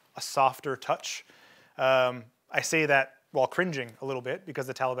use a softer touch. I say that while cringing a little bit, because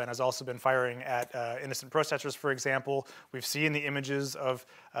the Taliban has also been firing at innocent protesters, for example. We've seen the images of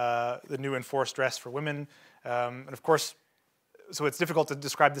the new enforced dress for women. And of course, so it's difficult to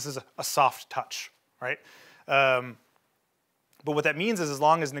describe this as a soft touch, right? But what that means is as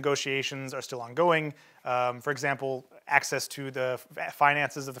long as negotiations are still ongoing, for example, access to the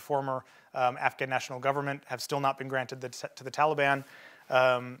finances of the former Afghan national government have still not been granted to the Taliban.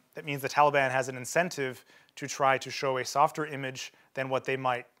 That means the Taliban has an incentive to try to show a softer image than what they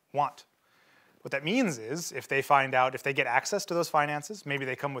might want. What that means is if they get access to those finances, maybe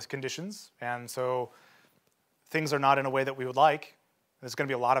they come with conditions, and so things are not in a way that we would like. There's going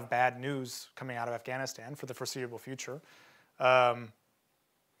to be a lot of bad news coming out of Afghanistan for the foreseeable future. But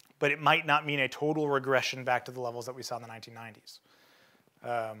it might not mean a total regression back to the levels that we saw in the 1990s.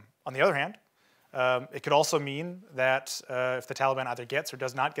 On the other hand, it could also mean that if the Taliban either gets or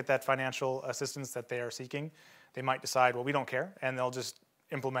does not get that financial assistance that they are seeking, they might decide, well, we don't care, and they'll just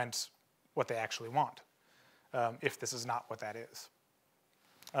implement what they actually want, if this is not what that is.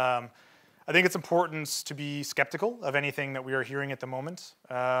 I think it's important to be skeptical of anything that we are hearing at the moment.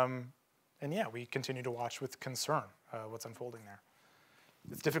 And yeah, we continue to watch with concern what's unfolding there.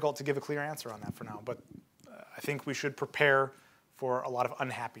 It's difficult to give a clear answer on that for now, but I think we should prepare for a lot of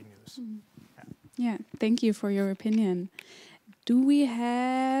unhappy news. Mm. Yeah, thank you for your opinion. Do we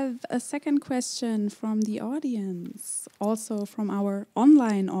have a second question from the audience, also from our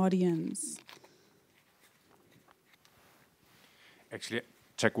online audience? Actually,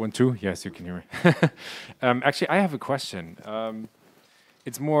 check 1, 2. Yes, you can hear me. Actually, I have a question.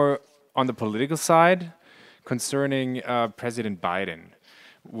 It's more on the political side concerning President Biden.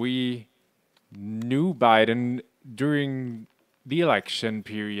 We knew Biden during the election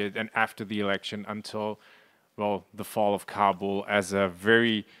period and after the election until, well, the fall of Kabul as a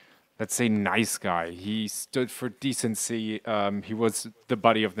very, let's say, nice guy. He stood for decency. He was the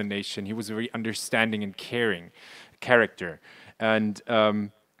buddy of the nation. He was a very understanding and caring character. And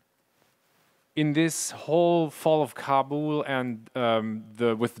in this whole fall of Kabul and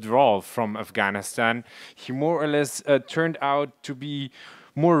the withdrawal from Afghanistan, he more or less turned out to be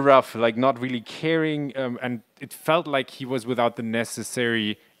more rough, like not really caring, and it felt like he was without the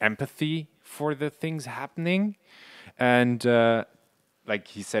necessary empathy for the things happening. And like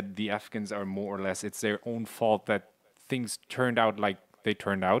he said, the Afghans are more or less, it's their own fault that things turned out like they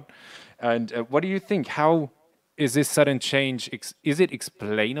turned out. And what do you think? How is this sudden change, is it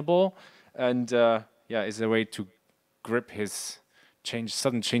explainable? And yeah, is there a way to grip his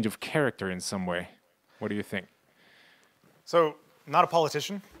sudden change of character in some way? What do you think? So, I'm not a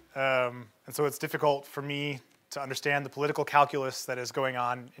politician, and so it's difficult for me to understand the political calculus that is going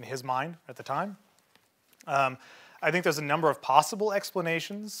on in his mind at the time. I think there's a number of possible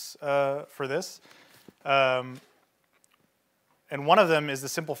explanations for this. And one of them is the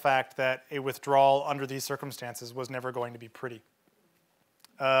simple fact that a withdrawal under these circumstances was never going to be pretty.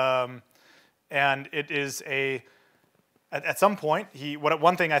 And it is at some point,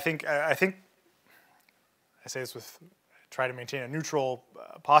 one thing I think, I say this with, try to maintain a neutral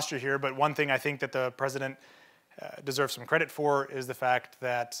posture here, but one thing I think that the president deserves some credit for is the fact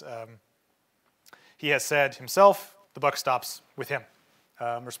that he has said himself, the buck stops with him.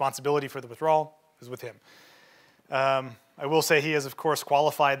 Responsibility for the withdrawal is with him. I will say he has, of course,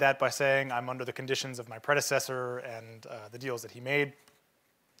 qualified that by saying, I'm under the conditions of my predecessor and the deals that he made.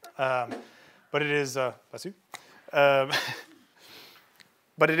 But it is, bless you. But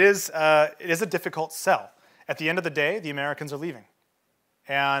it is a difficult sell. At the end of the day, the Americans are leaving.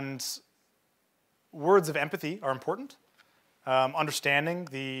 And words of empathy are important. Understanding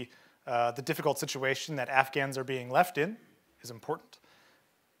the difficult situation that Afghans are being left in is important.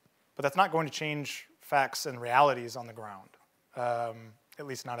 But that's not going to change facts and realities on the ground, at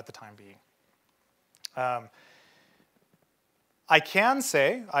least not at the time being. I can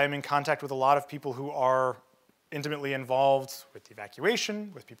say I am in contact with a lot of people who are intimately involved with the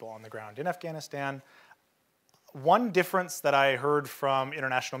evacuation, with people on the ground in Afghanistan. One difference that I heard from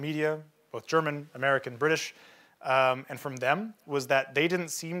international media, both German, American, British, and from them, was that they didn't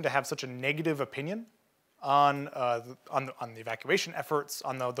seem to have such a negative opinion on the evacuation efforts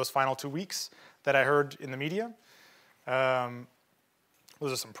on those final 2 weeks that I heard in the media. Those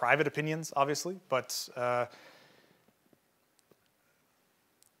are some private opinions, obviously, but I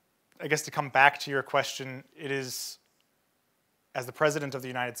guess to come back to your question, it is, as the President of the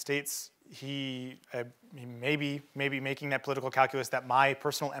United States, he may be making that political calculus that my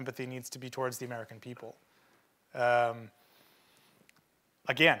personal empathy needs to be towards the American people.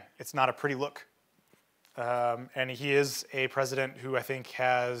 Again, it's not a pretty look. And he is a president who I think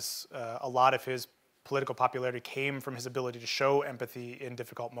has a lot of his political popularity came from his ability to show empathy in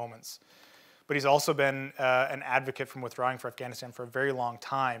difficult moments. But he's also been an advocate from withdrawing for Afghanistan for a very long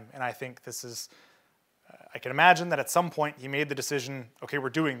time. And I think this is, I can imagine that at some point he made the decision, okay, we're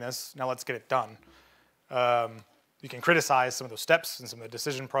doing this, now let's get it done. You can criticize some of those steps and some of the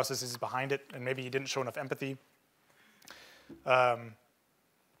decision processes behind it, and maybe he didn't show enough empathy. I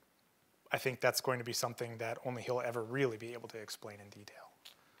think that's going to be something that only he'll ever really be able to explain in detail.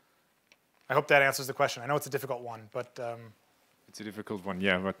 I hope that answers the question. I know it's a difficult one, but... It's a difficult one,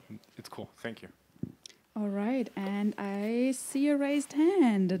 yeah, but it's cool. Thank you. All right, and I see a raised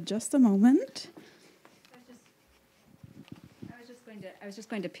hand. Just a moment. I was just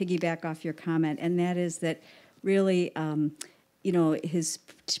going to piggyback off your comment, and that is that really, you know, his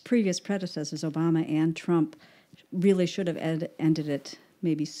previous predecessors, Obama and Trump, really should have ended it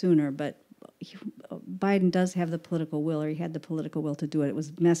maybe sooner, but Biden does have the political will, or he had the political will to do it. It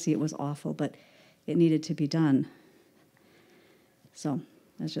was messy, it was awful, but it needed to be done. So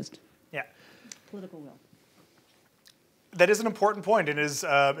that's just political will. That is an important point, and is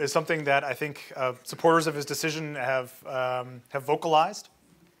something that I think supporters of his decision have vocalized.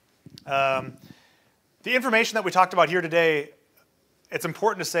 The information that we talked about here today, it's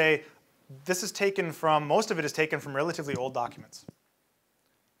important to say this is taken from, most of it is taken from relatively old documents.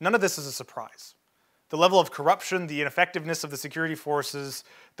 None of this is a surprise. The level of corruption, the ineffectiveness of the security forces,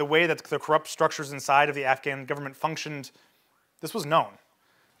 the way that the corrupt structures inside of the Afghan government functioned, this was known.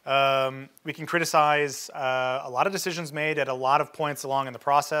 We can criticize a lot of decisions made at a lot of points along in the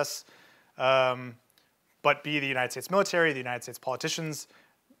process, but be the United States military, the United States politicians,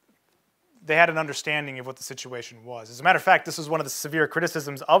 they had an understanding of what the situation was. As a matter of fact, this was one of the severe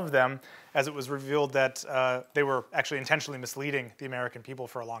criticisms of them, as it was revealed that they were actually intentionally misleading the American people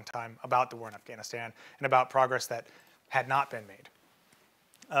for a long time about the war in Afghanistan and about progress that had not been made.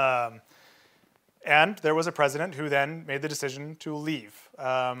 And there was a president who then made the decision to leave.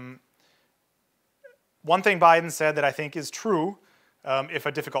 One thing Biden said that I think is true, if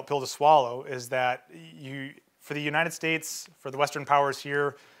a difficult pill to swallow, is that for the United States, for the Western powers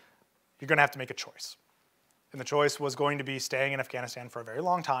here, you're going to have to make a choice. And the choice was going to be staying in Afghanistan for a very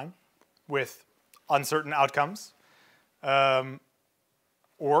long time with uncertain outcomes,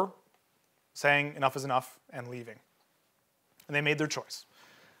 or saying enough is enough and leaving. And they made their choice.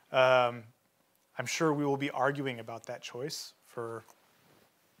 I'm sure we will be arguing about that choice for,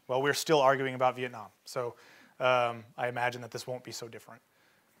 well, we're still arguing about Vietnam. So I imagine that this won't be so different.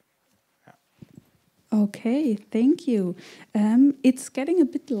 Okay, thank you. It's getting a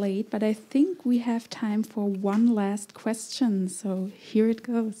bit late, but I think we have time for one last question. So here it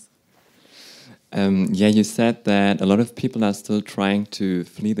goes. Yeah, you said that a lot of people are still trying to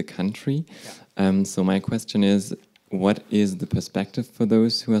flee the country. Yeah. So my question is, what is the perspective for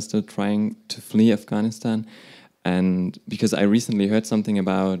those who are still trying to flee Afghanistan? And because I recently heard something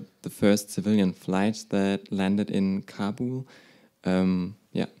about the first civilian flight that landed in Kabul.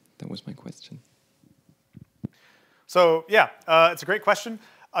 Yeah, that was my question. So yeah, it's a great question.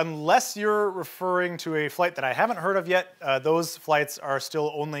 Unless you're referring to a flight that I haven't heard of yet, those flights are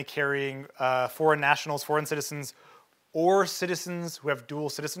still only carrying foreign nationals, foreign citizens, or citizens who have dual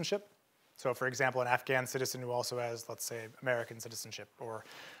citizenship. So for example, an Afghan citizen who also has, let's say, American citizenship or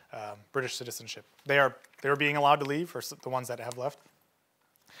British citizenship. They are being allowed to leave, or the ones that have left.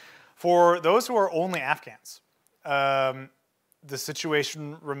 For those who are only Afghans, the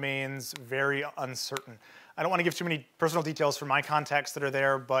situation remains very uncertain. I don't want to give too many personal details from my contacts that are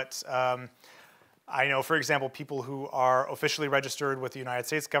there, but I know, for example, people who are officially registered with the United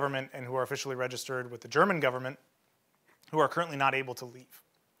States government and who are officially registered with the German government who are currently not able to leave.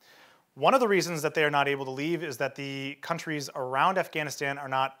 One of the reasons that they are not able to leave is that the countries around Afghanistan are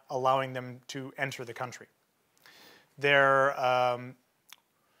not allowing them to enter the country.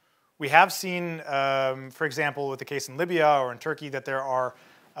 We have seen, for example, with the case in Libya or in Turkey, that there are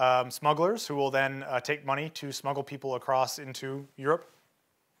smugglers who will then take money to smuggle people across into Europe.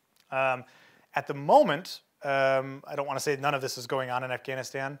 At the moment, I don't want to say none of this is going on in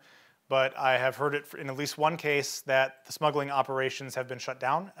Afghanistan, but I have heard it in at least one case that the smuggling operations have been shut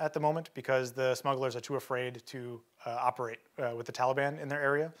down at the moment because the smugglers are too afraid to operate with the Taliban in their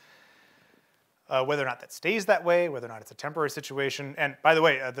area. Whether or not that stays that way, whether or not it's a temporary situation. And by the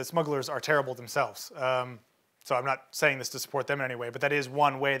way, the smugglers are terrible themselves. So I'm not saying this to support them in any way, but that is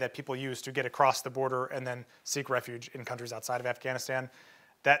one way that people use to get across the border and then seek refuge in countries outside of Afghanistan.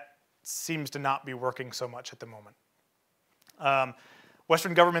 That seems to not be working so much at the moment.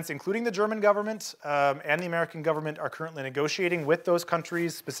 Western governments, including the German government and the American government, are currently negotiating with those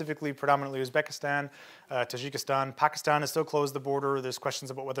countries, specifically predominantly Uzbekistan, Tajikistan. Pakistan has still closed the border. There's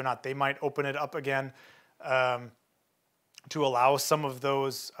questions about whether or not they might open it up again to allow some of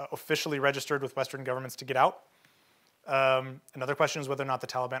those officially registered with Western governments to get out. Another question is whether or not the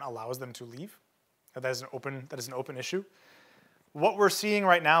Taliban allows them to leave. That is an open issue. What we're seeing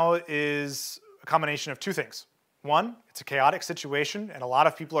right now is a combination of two things. One, it's a chaotic situation, and a lot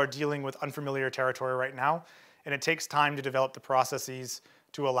of people are dealing with unfamiliar territory right now, and it takes time to develop the processes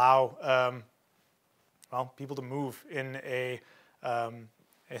to allow people to move in a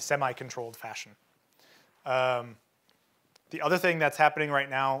semi-controlled fashion. The other thing that's happening right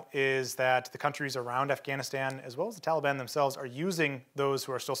now is that the countries around Afghanistan, as well as the Taliban themselves, are using those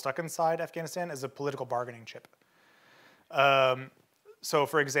who are still stuck inside Afghanistan as a political bargaining chip. So,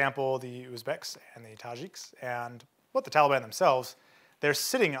 for example, the Uzbeks and the Tajiks and the Taliban themselves, they're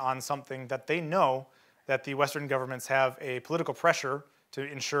sitting on something that they know that the Western governments have a political pressure to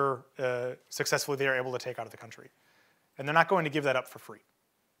ensure successfully they are able to take out of the country. And they're not going to give that up for free.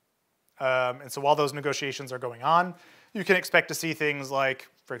 And so while those negotiations are going on, you can expect to see things like,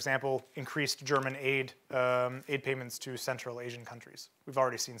 for example, increased German aid payments to Central Asian countries. We've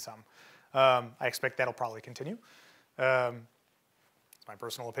already seen some. I expect that'll probably continue. It's my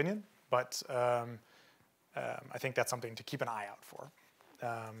personal opinion, but I think that's something to keep an eye out for.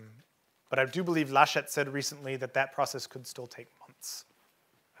 But I do believe Laschet said recently that that process could still take months.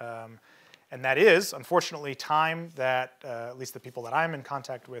 And that is, unfortunately, time that at least the people that I'm in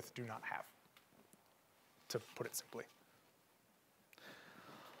contact with do not have, to put it simply.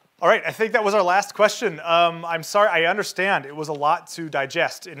 All right, I think that was our last question. I'm sorry, I understand it was a lot to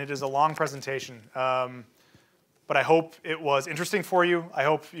digest, and it is a long presentation. But I hope it was interesting for you. I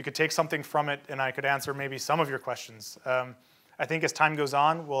hope you could take something from it, and I could answer maybe some of your questions. I think as time goes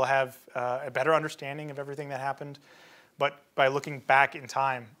on, we'll have a better understanding of everything that happened. But by looking back in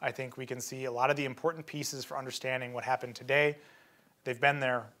time, I think we can see a lot of the important pieces for understanding what happened today. They've been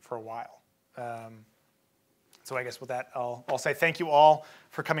there for a while. So I guess with that, I'll say thank you all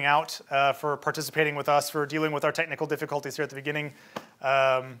for coming out, for participating with us, for dealing with our technical difficulties here at the beginning.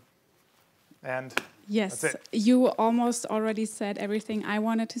 And yes, that's it. You almost already said everything I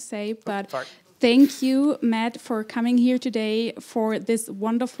wanted to say, but thank you, Matt, for coming here today for this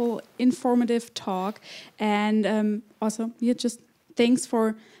wonderful, informative talk. And also, just thanks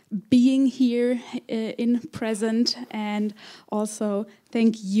for being here in present. And also,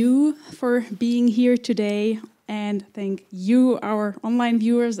 thank you for being here today. And thank you, our online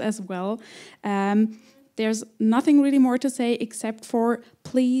viewers, as well. There's nothing really more to say except for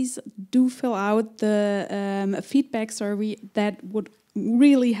please do fill out the feedback survey. That would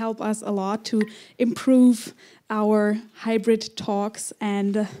really help us a lot to improve our hybrid talks.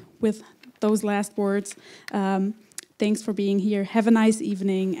 And with those last words, thanks for being here. Have a nice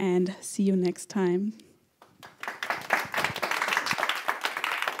evening and see you next time.